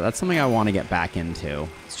that's something I want to get back into.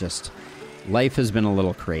 It's just life has been a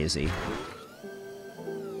little crazy.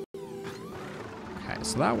 Okay,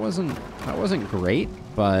 so that wasn't great,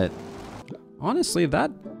 but honestly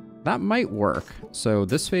that might work. So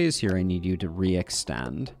this phase here, I need you to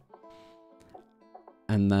re-extend,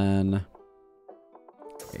 and then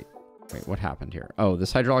wait, what happened here? Oh,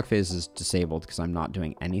 this hydraulic phase is disabled because I'm not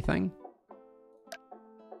doing anything.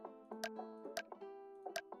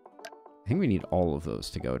 I think we need all of those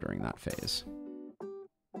to go during that phase.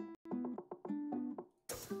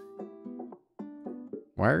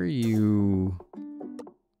 Why are you...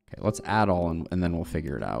 Okay, let's add all and then we'll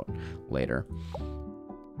figure it out later.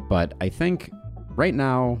 But I think right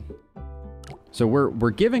now... So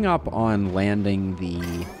we're giving up on landing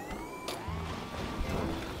the...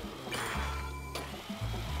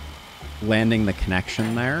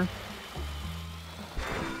 connection there.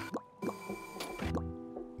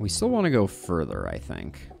 We still want to go further, I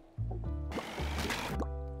think.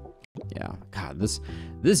 Yeah, God,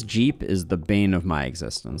 this Jeep is the bane of my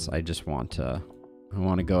existence. I want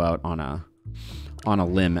to go out on a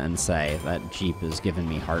limb and say that Jeep is giving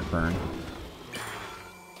me heartburn.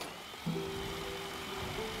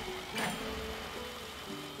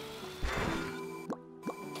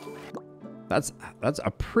 That's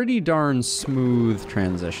a pretty darn smooth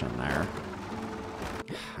transition there.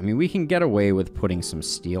 I mean, we can get away with putting some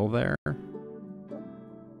steel there.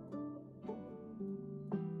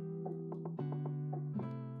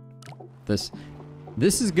 This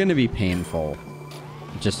is going to be painful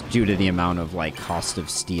just due to the amount of like cost of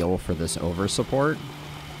steel for this over support.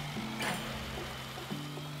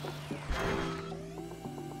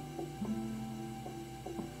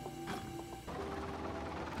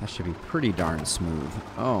 That should be pretty darn smooth.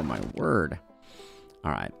 Oh my word.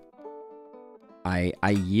 All right. I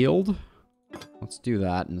yield. Let's do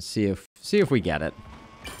that and see if we get it.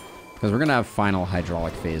 Because we're going to have final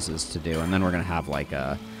hydraulic phases to do, and then we're going to have like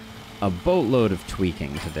a boatload of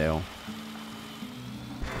tweaking to do.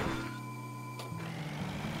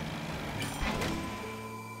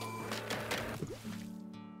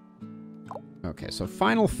 Okay, so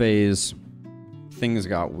final phase, things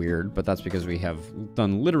got weird, but that's because we have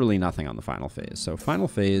done literally nothing on the final phase. So final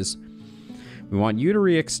phase, we want you to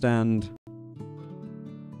re-extend,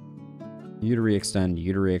 you to re-extend,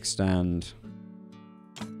 you to re-extend.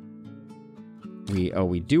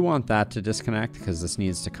 We do want that to disconnect because this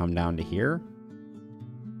needs to come down to here.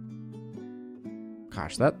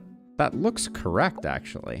 Gosh, that looks correct,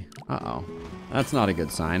 actually. Uh-oh. That's not a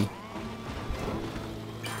good sign.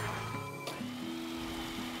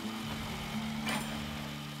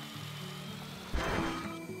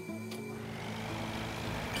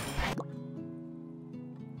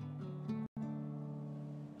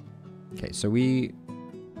 Okay, so we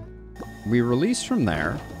release from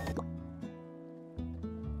there.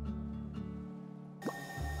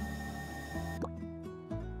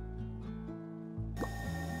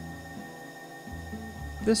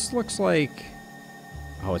 This looks like...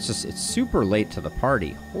 Oh, it's super late to the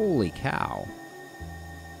party. Holy cow.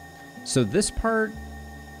 So this part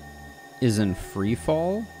is in free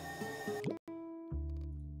fall.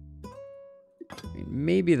 I mean,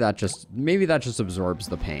 maybe that just absorbs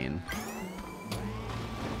the pain.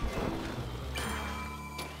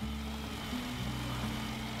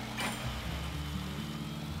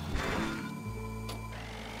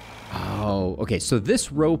 Oh, okay, so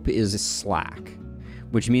this rope is slack,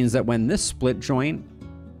 which means that when this split joint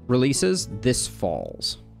releases, this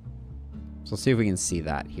falls. So let's see if we can see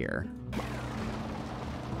that here.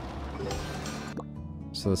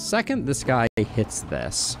 So the second this guy hits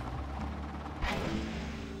this...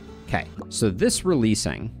 Okay, so this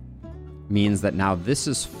releasing means that now this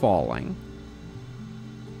is falling.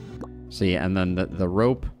 See, and then the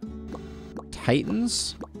rope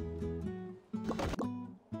tightens,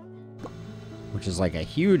 which is like a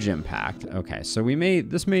huge impact. Okay, so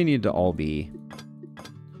this may need to all be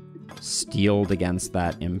steeled against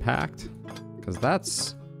that impact, because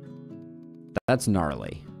that's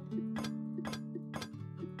gnarly.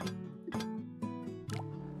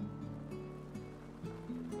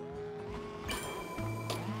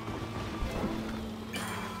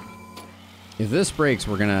 If this breaks,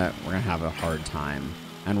 we're gonna have a hard time,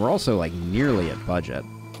 and we're also like nearly at budget.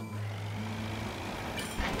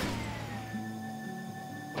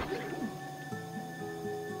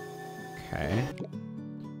 Okay.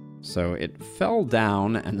 So it fell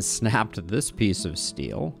down and snapped this piece of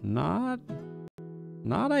steel. Not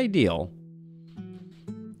ideal.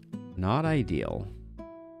 Not ideal.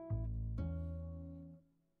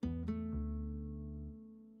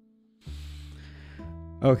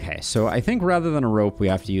 Okay, so I think rather than a rope, we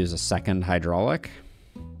have to use a second hydraulic.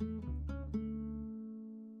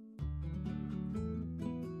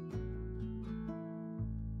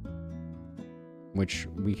 Which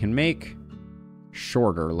we can make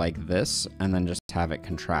shorter like this, and then just have it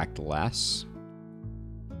contract less.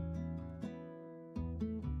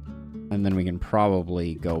 And then we can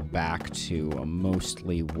probably go back to a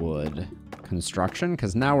mostly wood construction,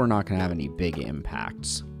 because now we're not going to have any big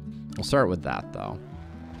impacts. We'll start with that, though.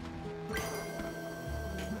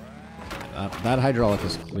 That hydraulic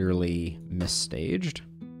is clearly misstaged.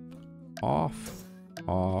 Off,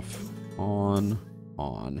 off, on,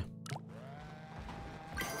 on.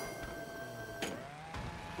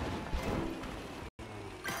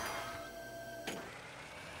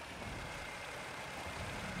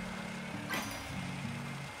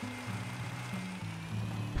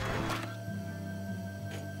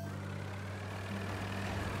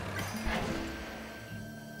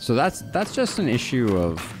 So that's just an issue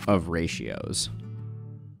of ratios.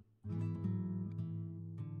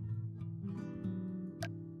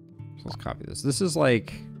 So let's copy this. This is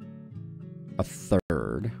like a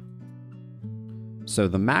third. So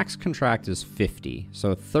the max contract is 50.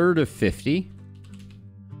 So a third of 50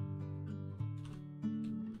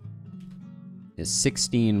 is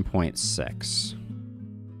 16.6.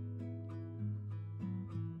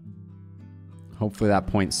 Hopefully that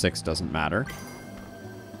 0.6 doesn't matter.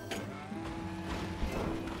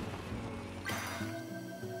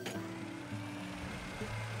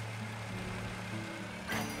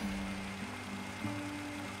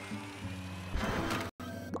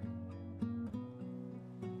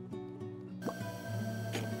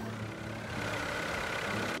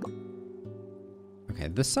 Okay,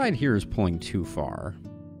 this side here is pulling too far.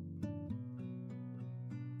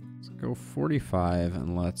 Let's go 45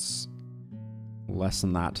 and let's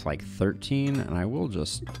lessen that to like 13, and I will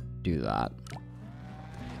just do that.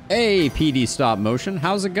 Hey, PD Stop Motion,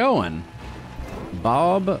 how's it going?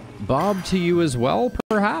 Bob to you as well,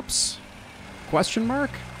 perhaps? Question mark?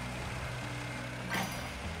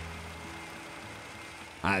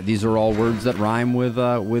 These are all words that rhyme with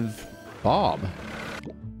Bob.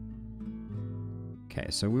 Okay,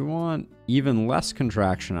 so we want even less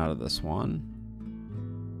contraction out of this one.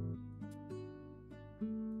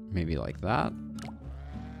 Maybe like that.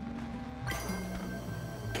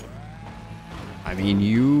 I mean,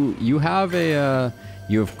 you have a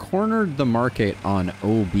you have cornered the market on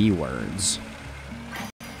OB words.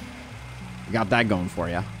 You got that going for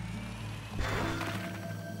you.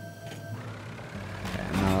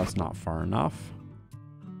 Okay, now that's not far enough.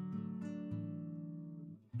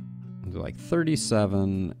 I'll do like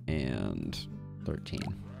 37 and 13.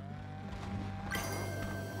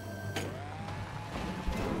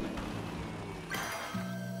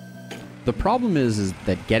 The problem is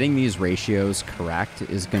that getting these ratios correct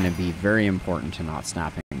is going to be very important to not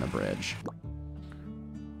snapping the bridge.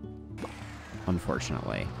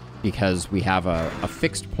 Unfortunately, because we have a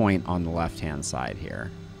fixed point on the left-hand side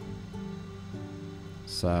here.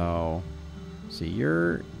 So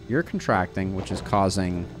you're contracting, which is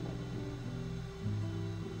causing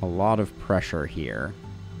a lot of pressure here.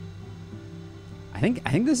 I think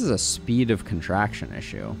this is a speed of contraction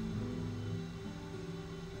issue.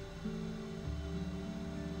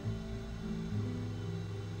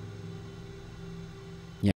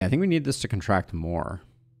 Yeah, I think we need this to contract more.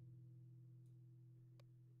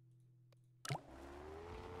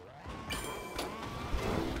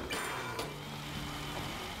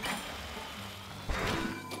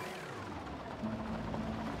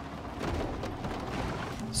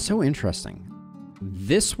 So interesting.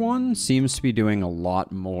 This one seems to be doing a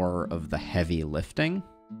lot more of the heavy lifting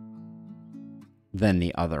than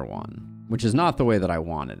the other one, which is not the way that I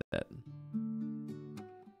wanted it.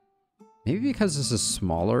 Maybe because this is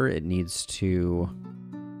smaller, it needs to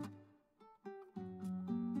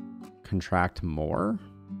contract more.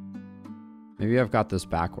 Maybe I've got this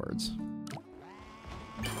backwards.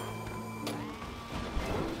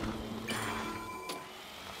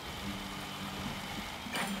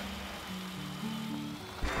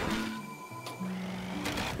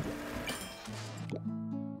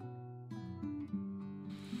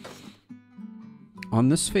 On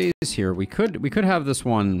this phase here, we could have this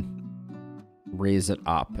one raise it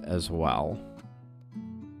up as well.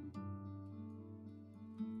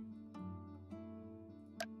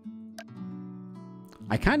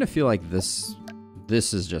 I kind of feel like this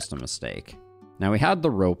This is just a mistake. Now we had the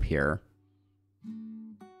rope here.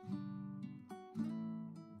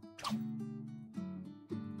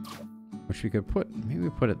 Which we could put, maybe we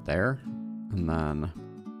put it there. And then,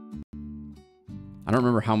 I don't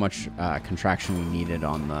remember how much contraction we needed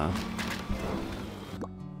on the,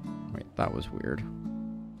 wait, that was weird.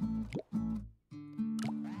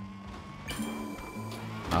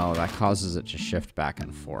 Oh, that causes it to shift back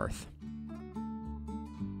and forth.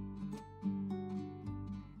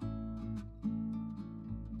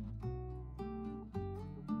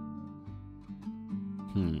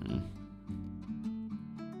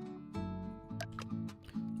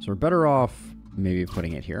 So we're better off maybe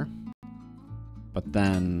putting it here. But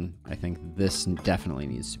then I think this definitely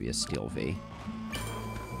needs to be a steel V.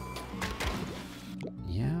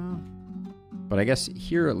 Yeah. But I guess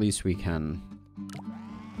here at least we can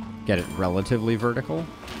get it relatively vertical.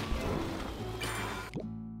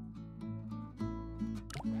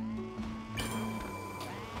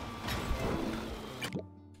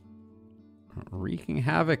 Wreaking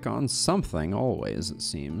havoc on something always, it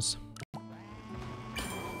seems.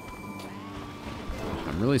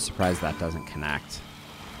 I'm really surprised that doesn't connect.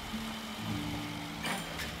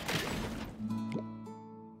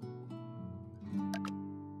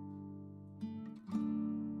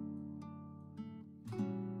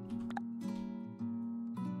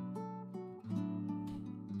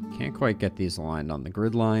 Can't quite get these aligned on the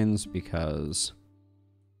grid lines because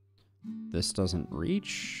this doesn't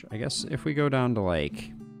reach. I guess if we go down to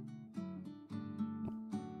like...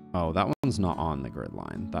 Oh, that one's not on the grid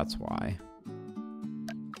line. That's why.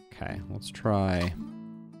 Okay, let's try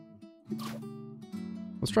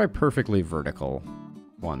perfectly vertical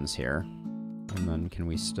ones here. And then can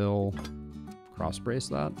we still cross brace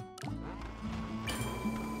that?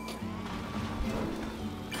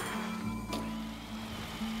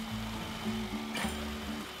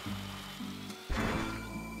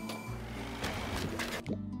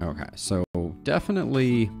 Okay, so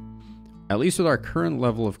definitely, at least with our current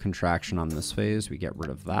level of contraction on this phase, we get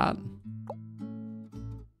rid of that.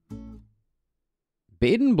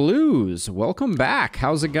 Baden Blues, welcome back.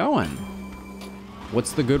 How's it going?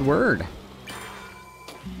 What's the good word?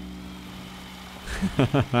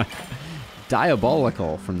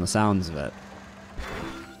 Diabolical from the sounds of it.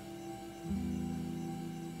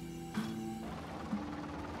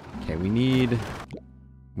 Okay, we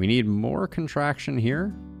need more contraction here,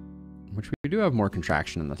 which we do have more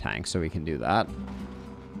contraction in the tank, so we can do that.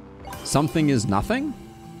 Something is nothing?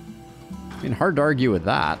 I mean, hard to argue with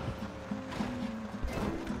that.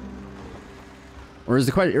 Or is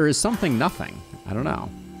the question, or is something nothing? I don't know.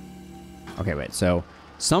 Okay, wait, so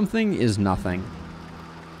something is nothing,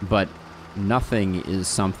 but nothing is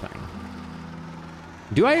something.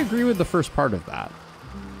 Do I agree with the first part of that?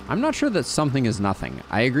 I'm not sure that something is nothing.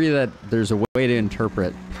 I agree that there's a way to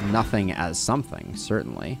interpret nothing as something,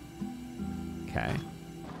 certainly. Okay.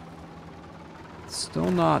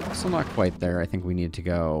 Still not quite there. I think we need to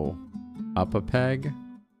go up a peg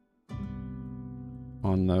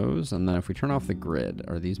on those, and then if we turn off the grid,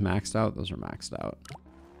 are these maxed out? Those are maxed out.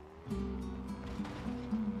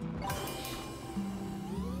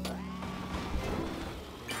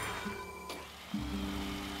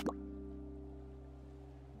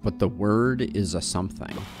 But the word is a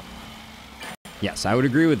something. Yes, I would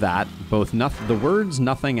agree with that. Both the words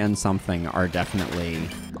nothing and something are definitely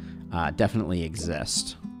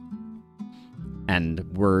exist. And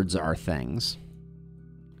words are things.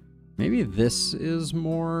 Maybe this is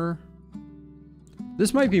more...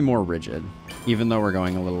 This might be more rigid, even though we're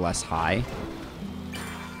going a little less high.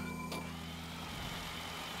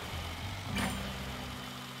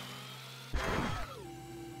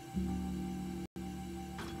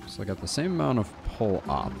 So I got the same amount of pull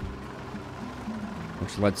up,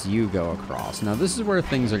 which lets you go across. Now this is where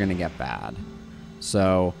things are going to get bad.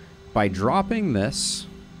 So by dropping this...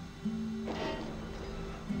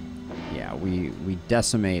 Yeah, we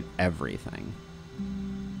decimate everything.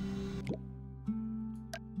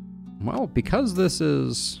 Well, because this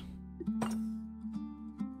is...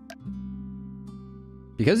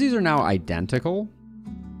 Because these are now identical...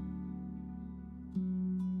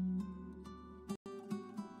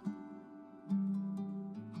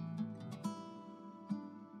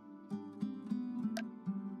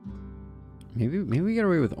 Maybe we get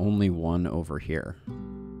away with only one over here.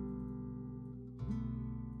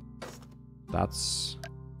 That's...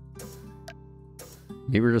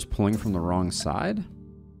 Maybe we're just pulling from the wrong side?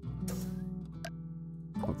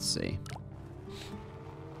 Let's see.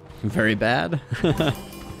 Very bad?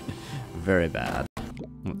 Very bad.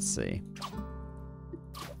 Let's see.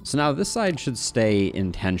 So now this side should stay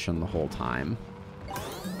in tension the whole time.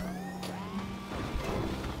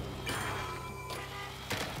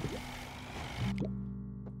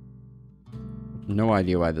 No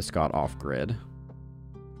idea why this got off grid.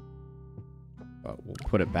 But we'll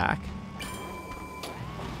put it back.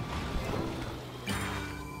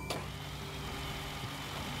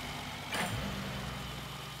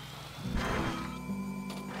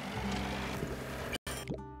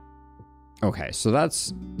 Okay, so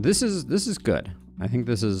this is good. I think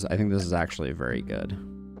this is actually very good.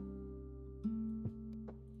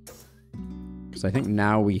 Because I think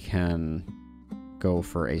now we can go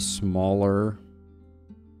for a smaller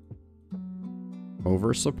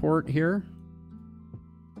over support here.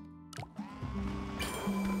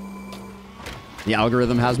 The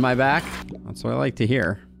algorithm has my back. That's what I like to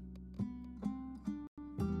hear.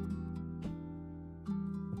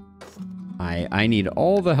 I need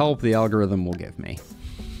all the help the algorithm will give me.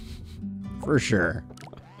 For sure.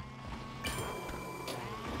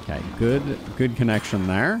 Okay, good connection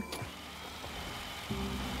there.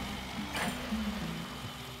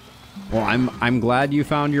 Well, I'm glad you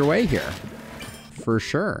found your way here. For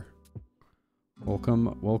sure.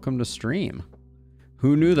 Welcome to stream.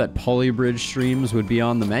 Who knew that Polybridge streams would be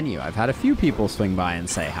on the menu? I've had a few people swing by and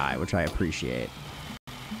say hi, which I appreciate.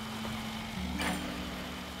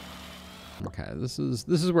 Okay, this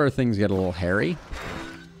is where things get a little hairy.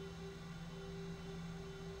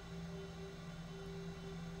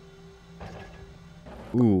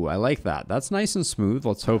 Ooh, I like that. That's nice and smooth.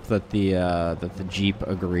 Let's hope that the Jeep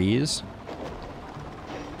agrees.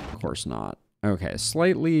 Of course not. Okay,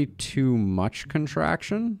 slightly too much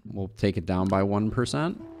contraction. We'll take it down by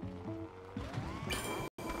 1%.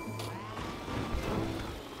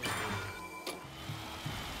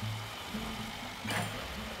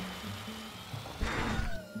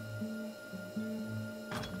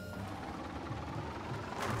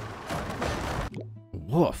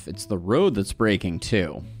 Woof, it's the road that's breaking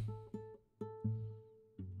too.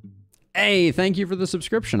 Hey, thank you for the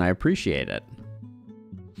subscription. I appreciate it.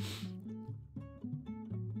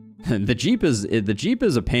 The Jeep is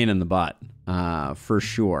a pain in the butt, for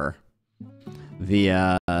sure.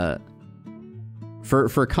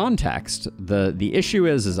 For context, the issue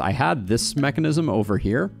is I had this mechanism over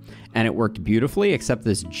here, and it worked beautifully, except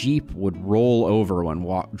this Jeep would roll over when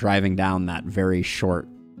driving down that very short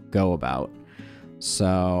go about.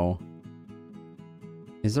 So,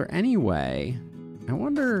 is there any way? I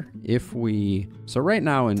wonder if we... So right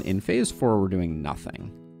now in phase 4, we're doing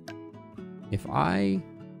nothing. If I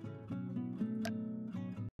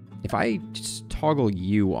just toggle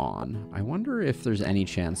you on, I wonder if there's any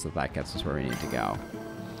chance that gets us where we need to go.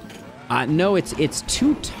 No, it's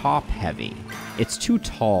too top heavy. It's too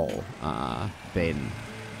tall, Baden,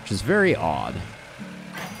 which is very odd.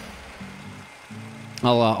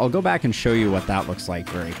 I'll go back and show you what that looks like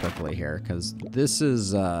very quickly here, because this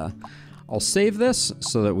is... I'll save this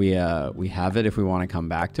so that we have it if we want to come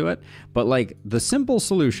back to it. But like the simple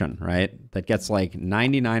solution, right, that gets like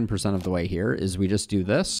 99% of the way here is we just do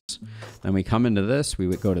this. Then we come into this, we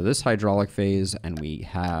would go to this hydraulic phase, and we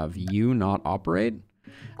have you not operate.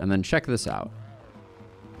 And then check this out.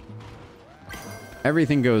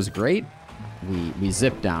 Everything goes great. We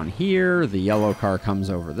zip down here. The yellow car comes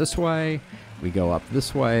over this way. We go up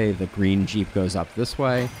this way. The green Jeep goes up this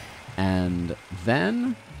way. And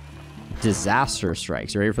then... disaster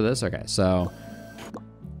strikes. You ready for this? Okay, so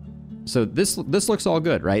this looks all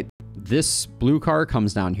good, right? This blue car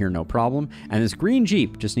comes down here, no problem. And this green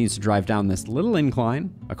Jeep just needs to drive down this little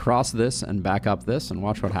incline, across this, and back up this, and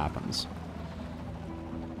watch what happens.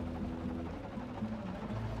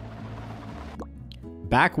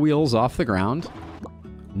 Back wheels off the ground,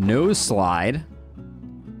 nose slide,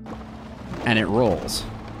 and it rolls.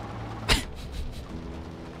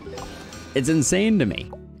 It's insane to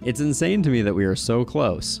me. It's insane to me that we are so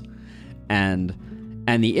close. And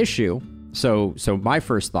the issue, so my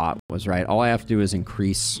first thought was, right, all I have to do is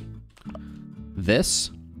increase this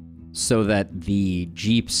so that the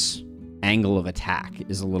Jeep's angle of attack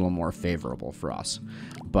is a little more favorable for us.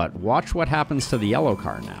 But watch what happens to the yellow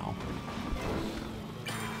car now.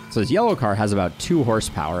 So this yellow car has about 2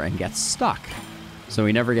 horsepower and gets stuck. So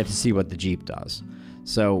we never get to see what the Jeep does.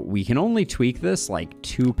 So we can only tweak this like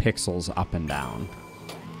 2 pixels up and down,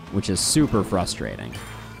 which is super frustrating.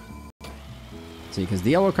 See, because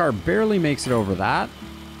the yellow car barely makes it over that.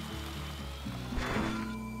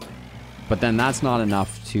 But then that's not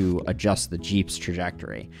enough to adjust the Jeep's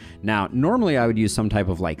trajectory. Now, normally I would use some type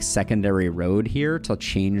of like secondary road here to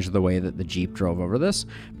change the way that the Jeep drove over this,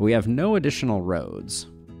 but we have no additional roads.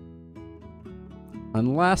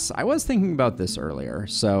 Unless, I was thinking about this earlier,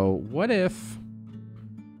 so what if...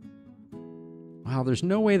 Wow, there's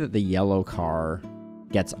no way that the yellow car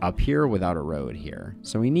gets up here without a road here.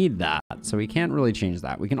 So we need that. So we can't really change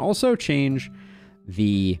that. We can also change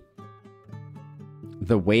the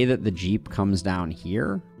way that the Jeep comes down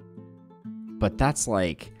here. But that's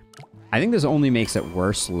like, I think this only makes it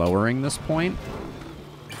worse lowering this point.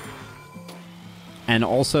 And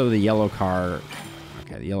also the yellow car,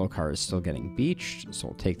 okay, the yellow car is still getting beached, so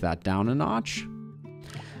we'll take that down a notch.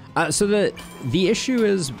 So the issue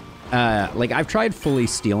is, like, I've tried fully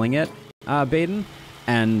stealing it, Baden,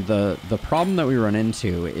 and the problem that we run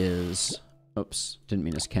into is, oops, didn't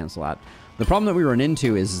mean to cancel that. The problem that we run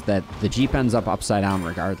into is that the Jeep ends up upside down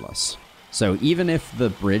regardless. So even if the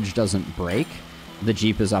bridge doesn't break, the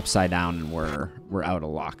Jeep is upside down and we're out of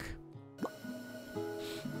luck.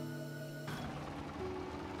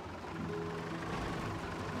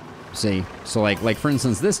 See, so like for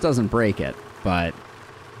instance, this doesn't break it, but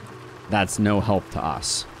that's no help to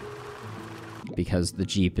us because the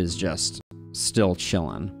Jeep is just still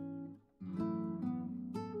chilling.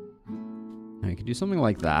 Now you could do something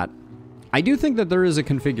like that. I do think that there is a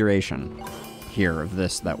configuration here of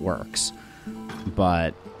this that works,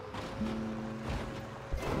 but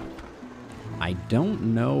I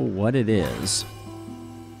don't know what it is.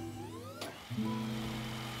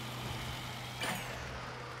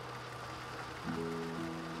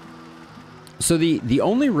 So the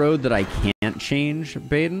only road that I can't change,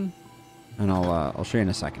 Baden, and I'll show you in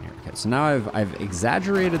a second here. Okay, so now I've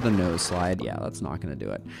exaggerated the nose slide. Yeah, that's not going to do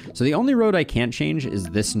it. So the only road I can't change is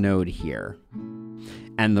this node here.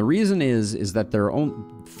 And the reason is that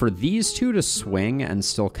for these two to swing and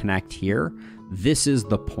still connect here, this is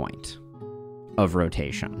the point of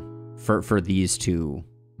rotation for these two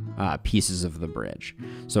pieces of the bridge.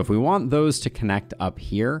 So if we want those to connect up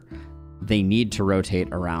here, they need to rotate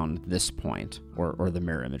around this point or the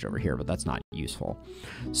mirror image over here, but that's not useful.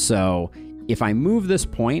 So if I move this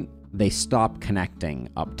point, they stop connecting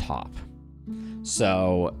up top.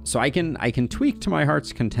 So I can tweak to my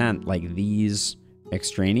heart's content like these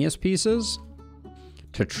extraneous pieces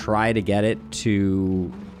to try to get it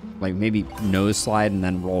to like maybe nose slide and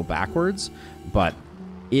then roll backwards, but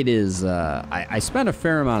it is I spent a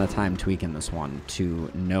fair amount of time tweaking this one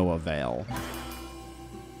to no avail.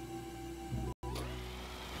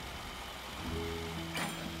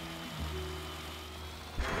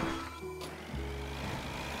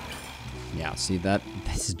 Yeah, see that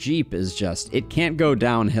this Jeep is just, it can't go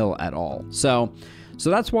downhill at all. So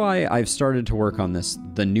that's why I've started to work on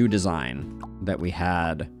the new design that we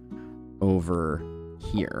had over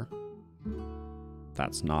here.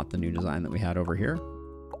 That's not the new design that we had over here.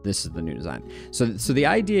 This is the new design. So the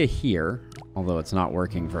idea here, although it's not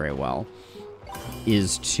working very well,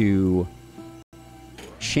 is to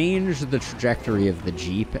change the trajectory of the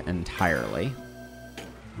Jeep entirely.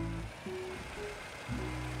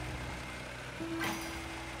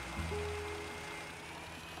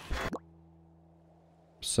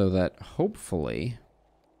 So that hopefully,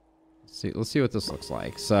 let's see what this looks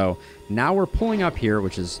like. So now we're pulling up here,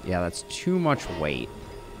 which is, yeah, that's too much weight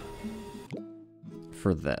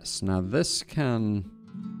for this. Now we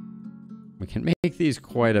can make these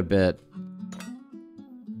quite a bit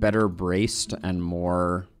better braced and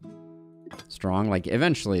more strong. Like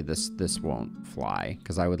eventually this won't fly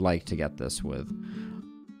because I would like to get this with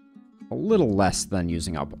a little less than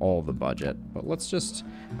using up all the budget. But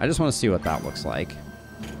I just want to see what that looks like.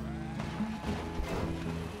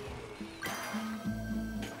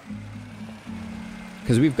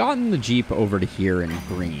 Because we've gotten the Jeep over to here in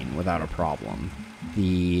green without a problem.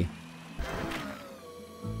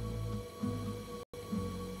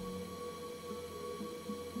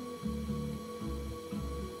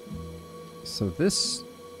 So this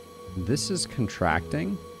is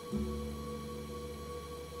contracting.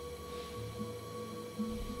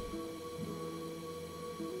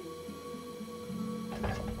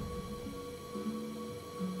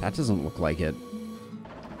 That doesn't look like it.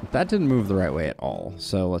 That didn't move the right way at all.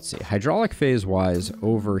 So let's see. Hydraulic phase-wise,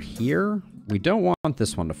 over here, we don't want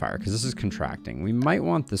this one to fire because this is contracting. We might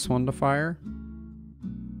want this one to fire.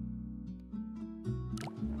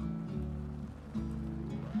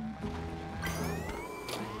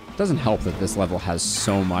 It doesn't help that this level has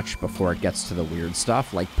so much before it gets to the weird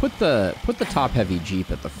stuff. Like, put the top-heavy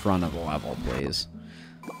Jeep at the front of the level, please.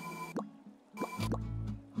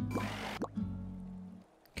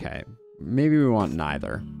 Okay. Maybe we want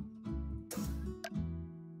neither.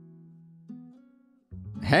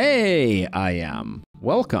 Hey, I am.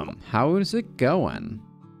 Welcome. How is it going?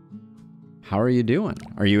 How are you doing?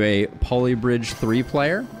 Are you a Polybridge 3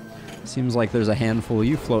 player? Seems like there's a handful of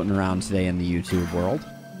you floating around today in the YouTube world.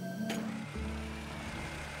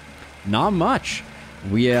 Not much.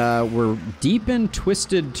 We're deep in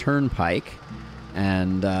Twisted Turnpike,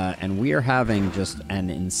 And we are having just an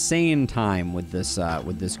insane time with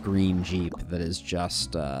this green Jeep that is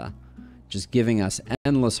just giving us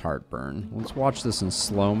endless heartburn. Let's watch this in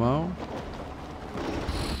slow-mo.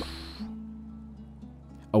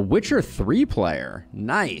 A Witcher 3 player.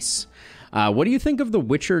 Nice. What do you think of the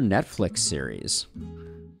Witcher Netflix series?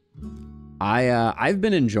 I've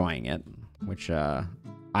been enjoying it, which I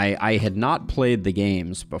had not played the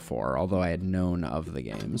games before, although I had known of the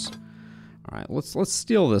games. All right, let's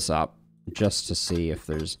steal this up just to see if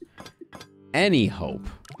there's any hope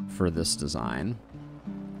for this design.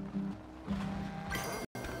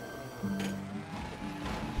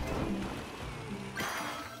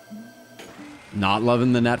 Not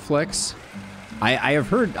loving the Netflix. I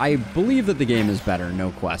believe that the game is better, no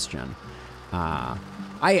question.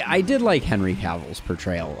 I did like Henry Cavill's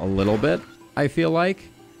portrayal a little bit, I feel like.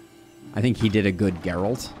 I think he did a good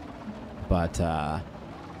Geralt, but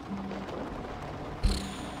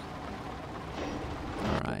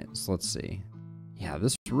alright, so let's see. Yeah,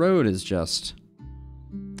 this road is just...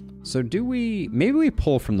 So maybe we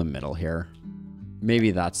pull from the middle here.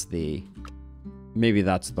 Maybe that's the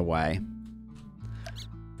way.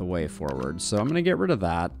 The way forward. So I'm gonna get rid of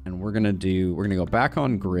that, and we're gonna go back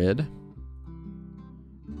on grid,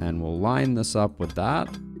 and we'll line this up with that,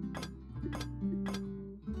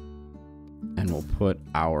 and we'll put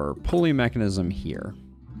our pulley mechanism here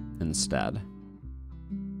instead.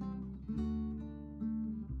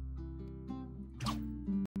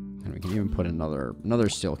 And we can even put another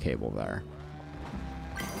steel cable there.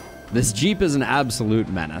 This Jeep is an absolute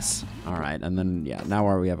menace. All right, and then, yeah,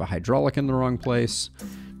 now we have a hydraulic in the wrong place.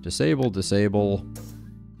 Disable, disable,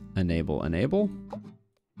 enable, enable.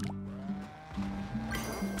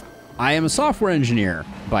 I am a software engineer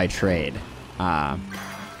by trade. I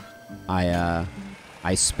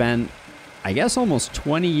spent, I guess, almost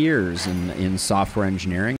 20 years in software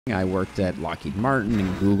engineering. I worked at Lockheed Martin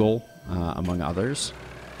and Google, among others.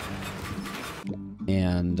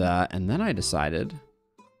 And then I decided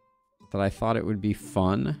that I thought it would be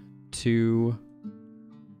fun to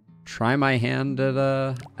try my hand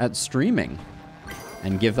at streaming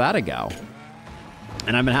and give that a go.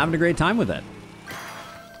 And I've been having a great time with it.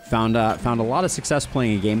 Found a lot of success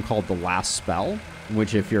playing a game called The Last Spell,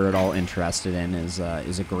 which, if you're at all interested in, is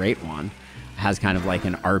a great one. It has kind of like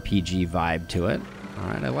an RPG vibe to it. All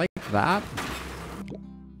right, I like that.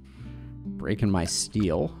 Breaking my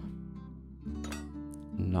steel.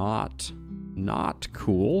 Not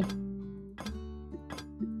cool.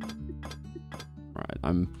 All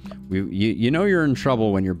right, you know you're in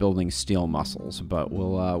trouble when you're building steel muscles, but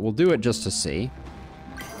we'll do it just to see.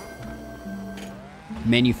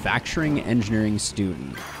 Manufacturing engineering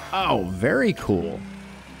student. Oh, very cool.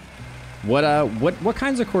 What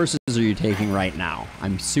kinds of courses are you taking right now?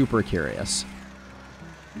 I'm super curious.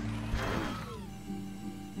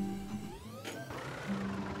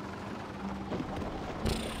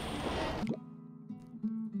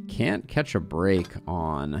 Can't catch a break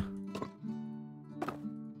on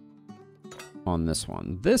this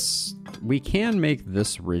one. We can make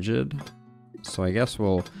this rigid, so I guess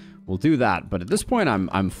we'll do that. But at this point,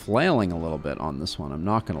 I'm flailing a little bit on this one. I'm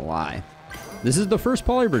not gonna lie. This is the first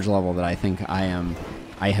polybridge level that I think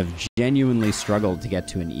I have genuinely struggled to get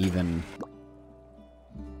to an even.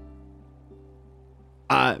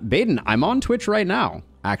 Baden, I'm on Twitch right now,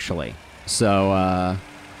 actually. So,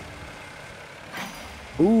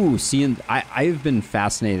 ooh, I've been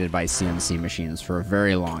fascinated by CNC machines for a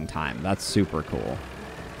very long time. That's super cool.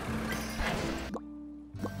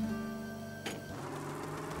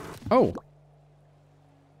 Oh.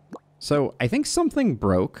 So I think something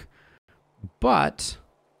broke, but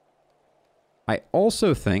I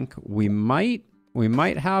also think we might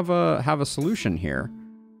have a solution here.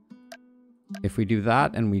 If we do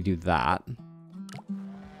that and we do that.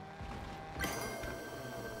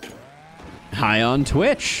 Hi on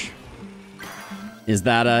Twitch. Is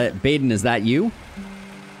that Baden, is that you?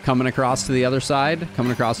 Coming across to the other side?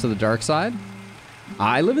 Coming across to the dark side?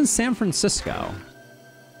 I live in San Francisco.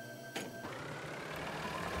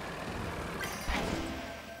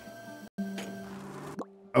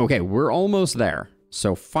 Okay, we're almost there.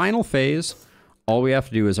 So final phase, all we have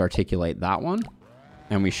to do is articulate that one,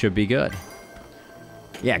 and we should be good.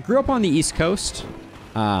 Yeah, grew up on the East Coast,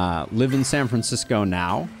 live in San Francisco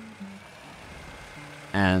now.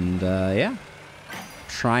 And yeah,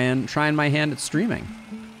 trying my hand at streaming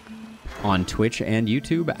on Twitch and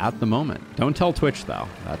YouTube at the moment. Don't tell Twitch though.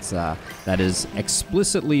 That is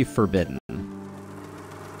explicitly forbidden.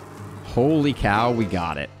 Holy cow, we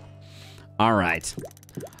got it. All right,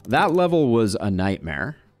 that level was a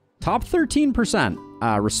nightmare. Top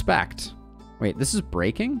 13%. Respect. Wait, this is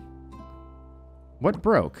breaking? What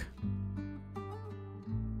broke?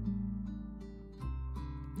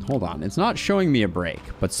 Hold on, it's not showing me a break,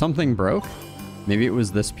 but something broke? Maybe it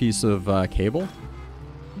was this piece of cable?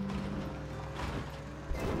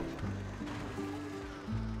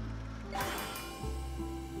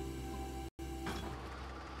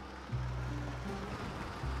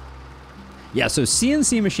 Yeah, so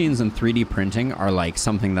CNC machines and 3D printing are like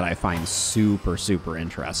something that I find super, super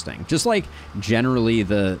interesting. Just like generally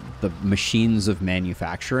the machines of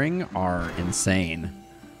manufacturing are insane.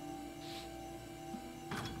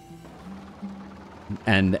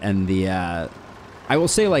 And the I will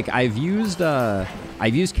say, like, I've used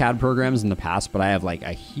CAD programs in the past, but I have like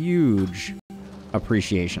a huge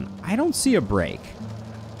appreciation. I don't see a break.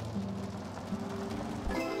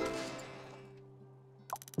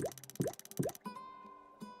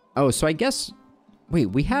 Oh, so I guess, wait,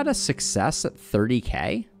 we had a success at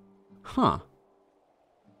 30K? Huh.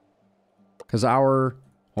 Because our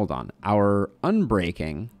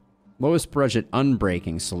unbreaking, lowest budget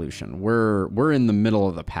unbreaking solution, we're in the middle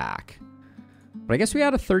of the pack. But I guess we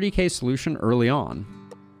had a 30K solution early on.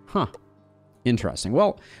 Huh. Interesting.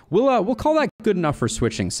 Well, we'll call that good enough for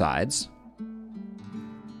switching sides.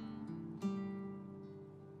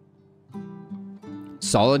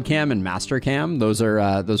 SolidCam and Mastercam, those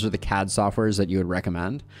are the CAD softwares that you would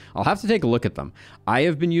recommend. I'll have to take a look at them. I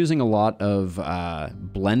have been using a lot of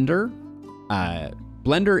Blender,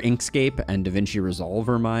 Inkscape, and DaVinci Resolve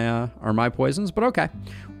are my poisons. But okay,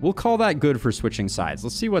 we'll call that good for switching sides.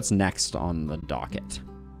 Let's see what's next on the docket.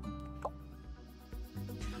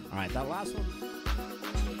 All right, that last one.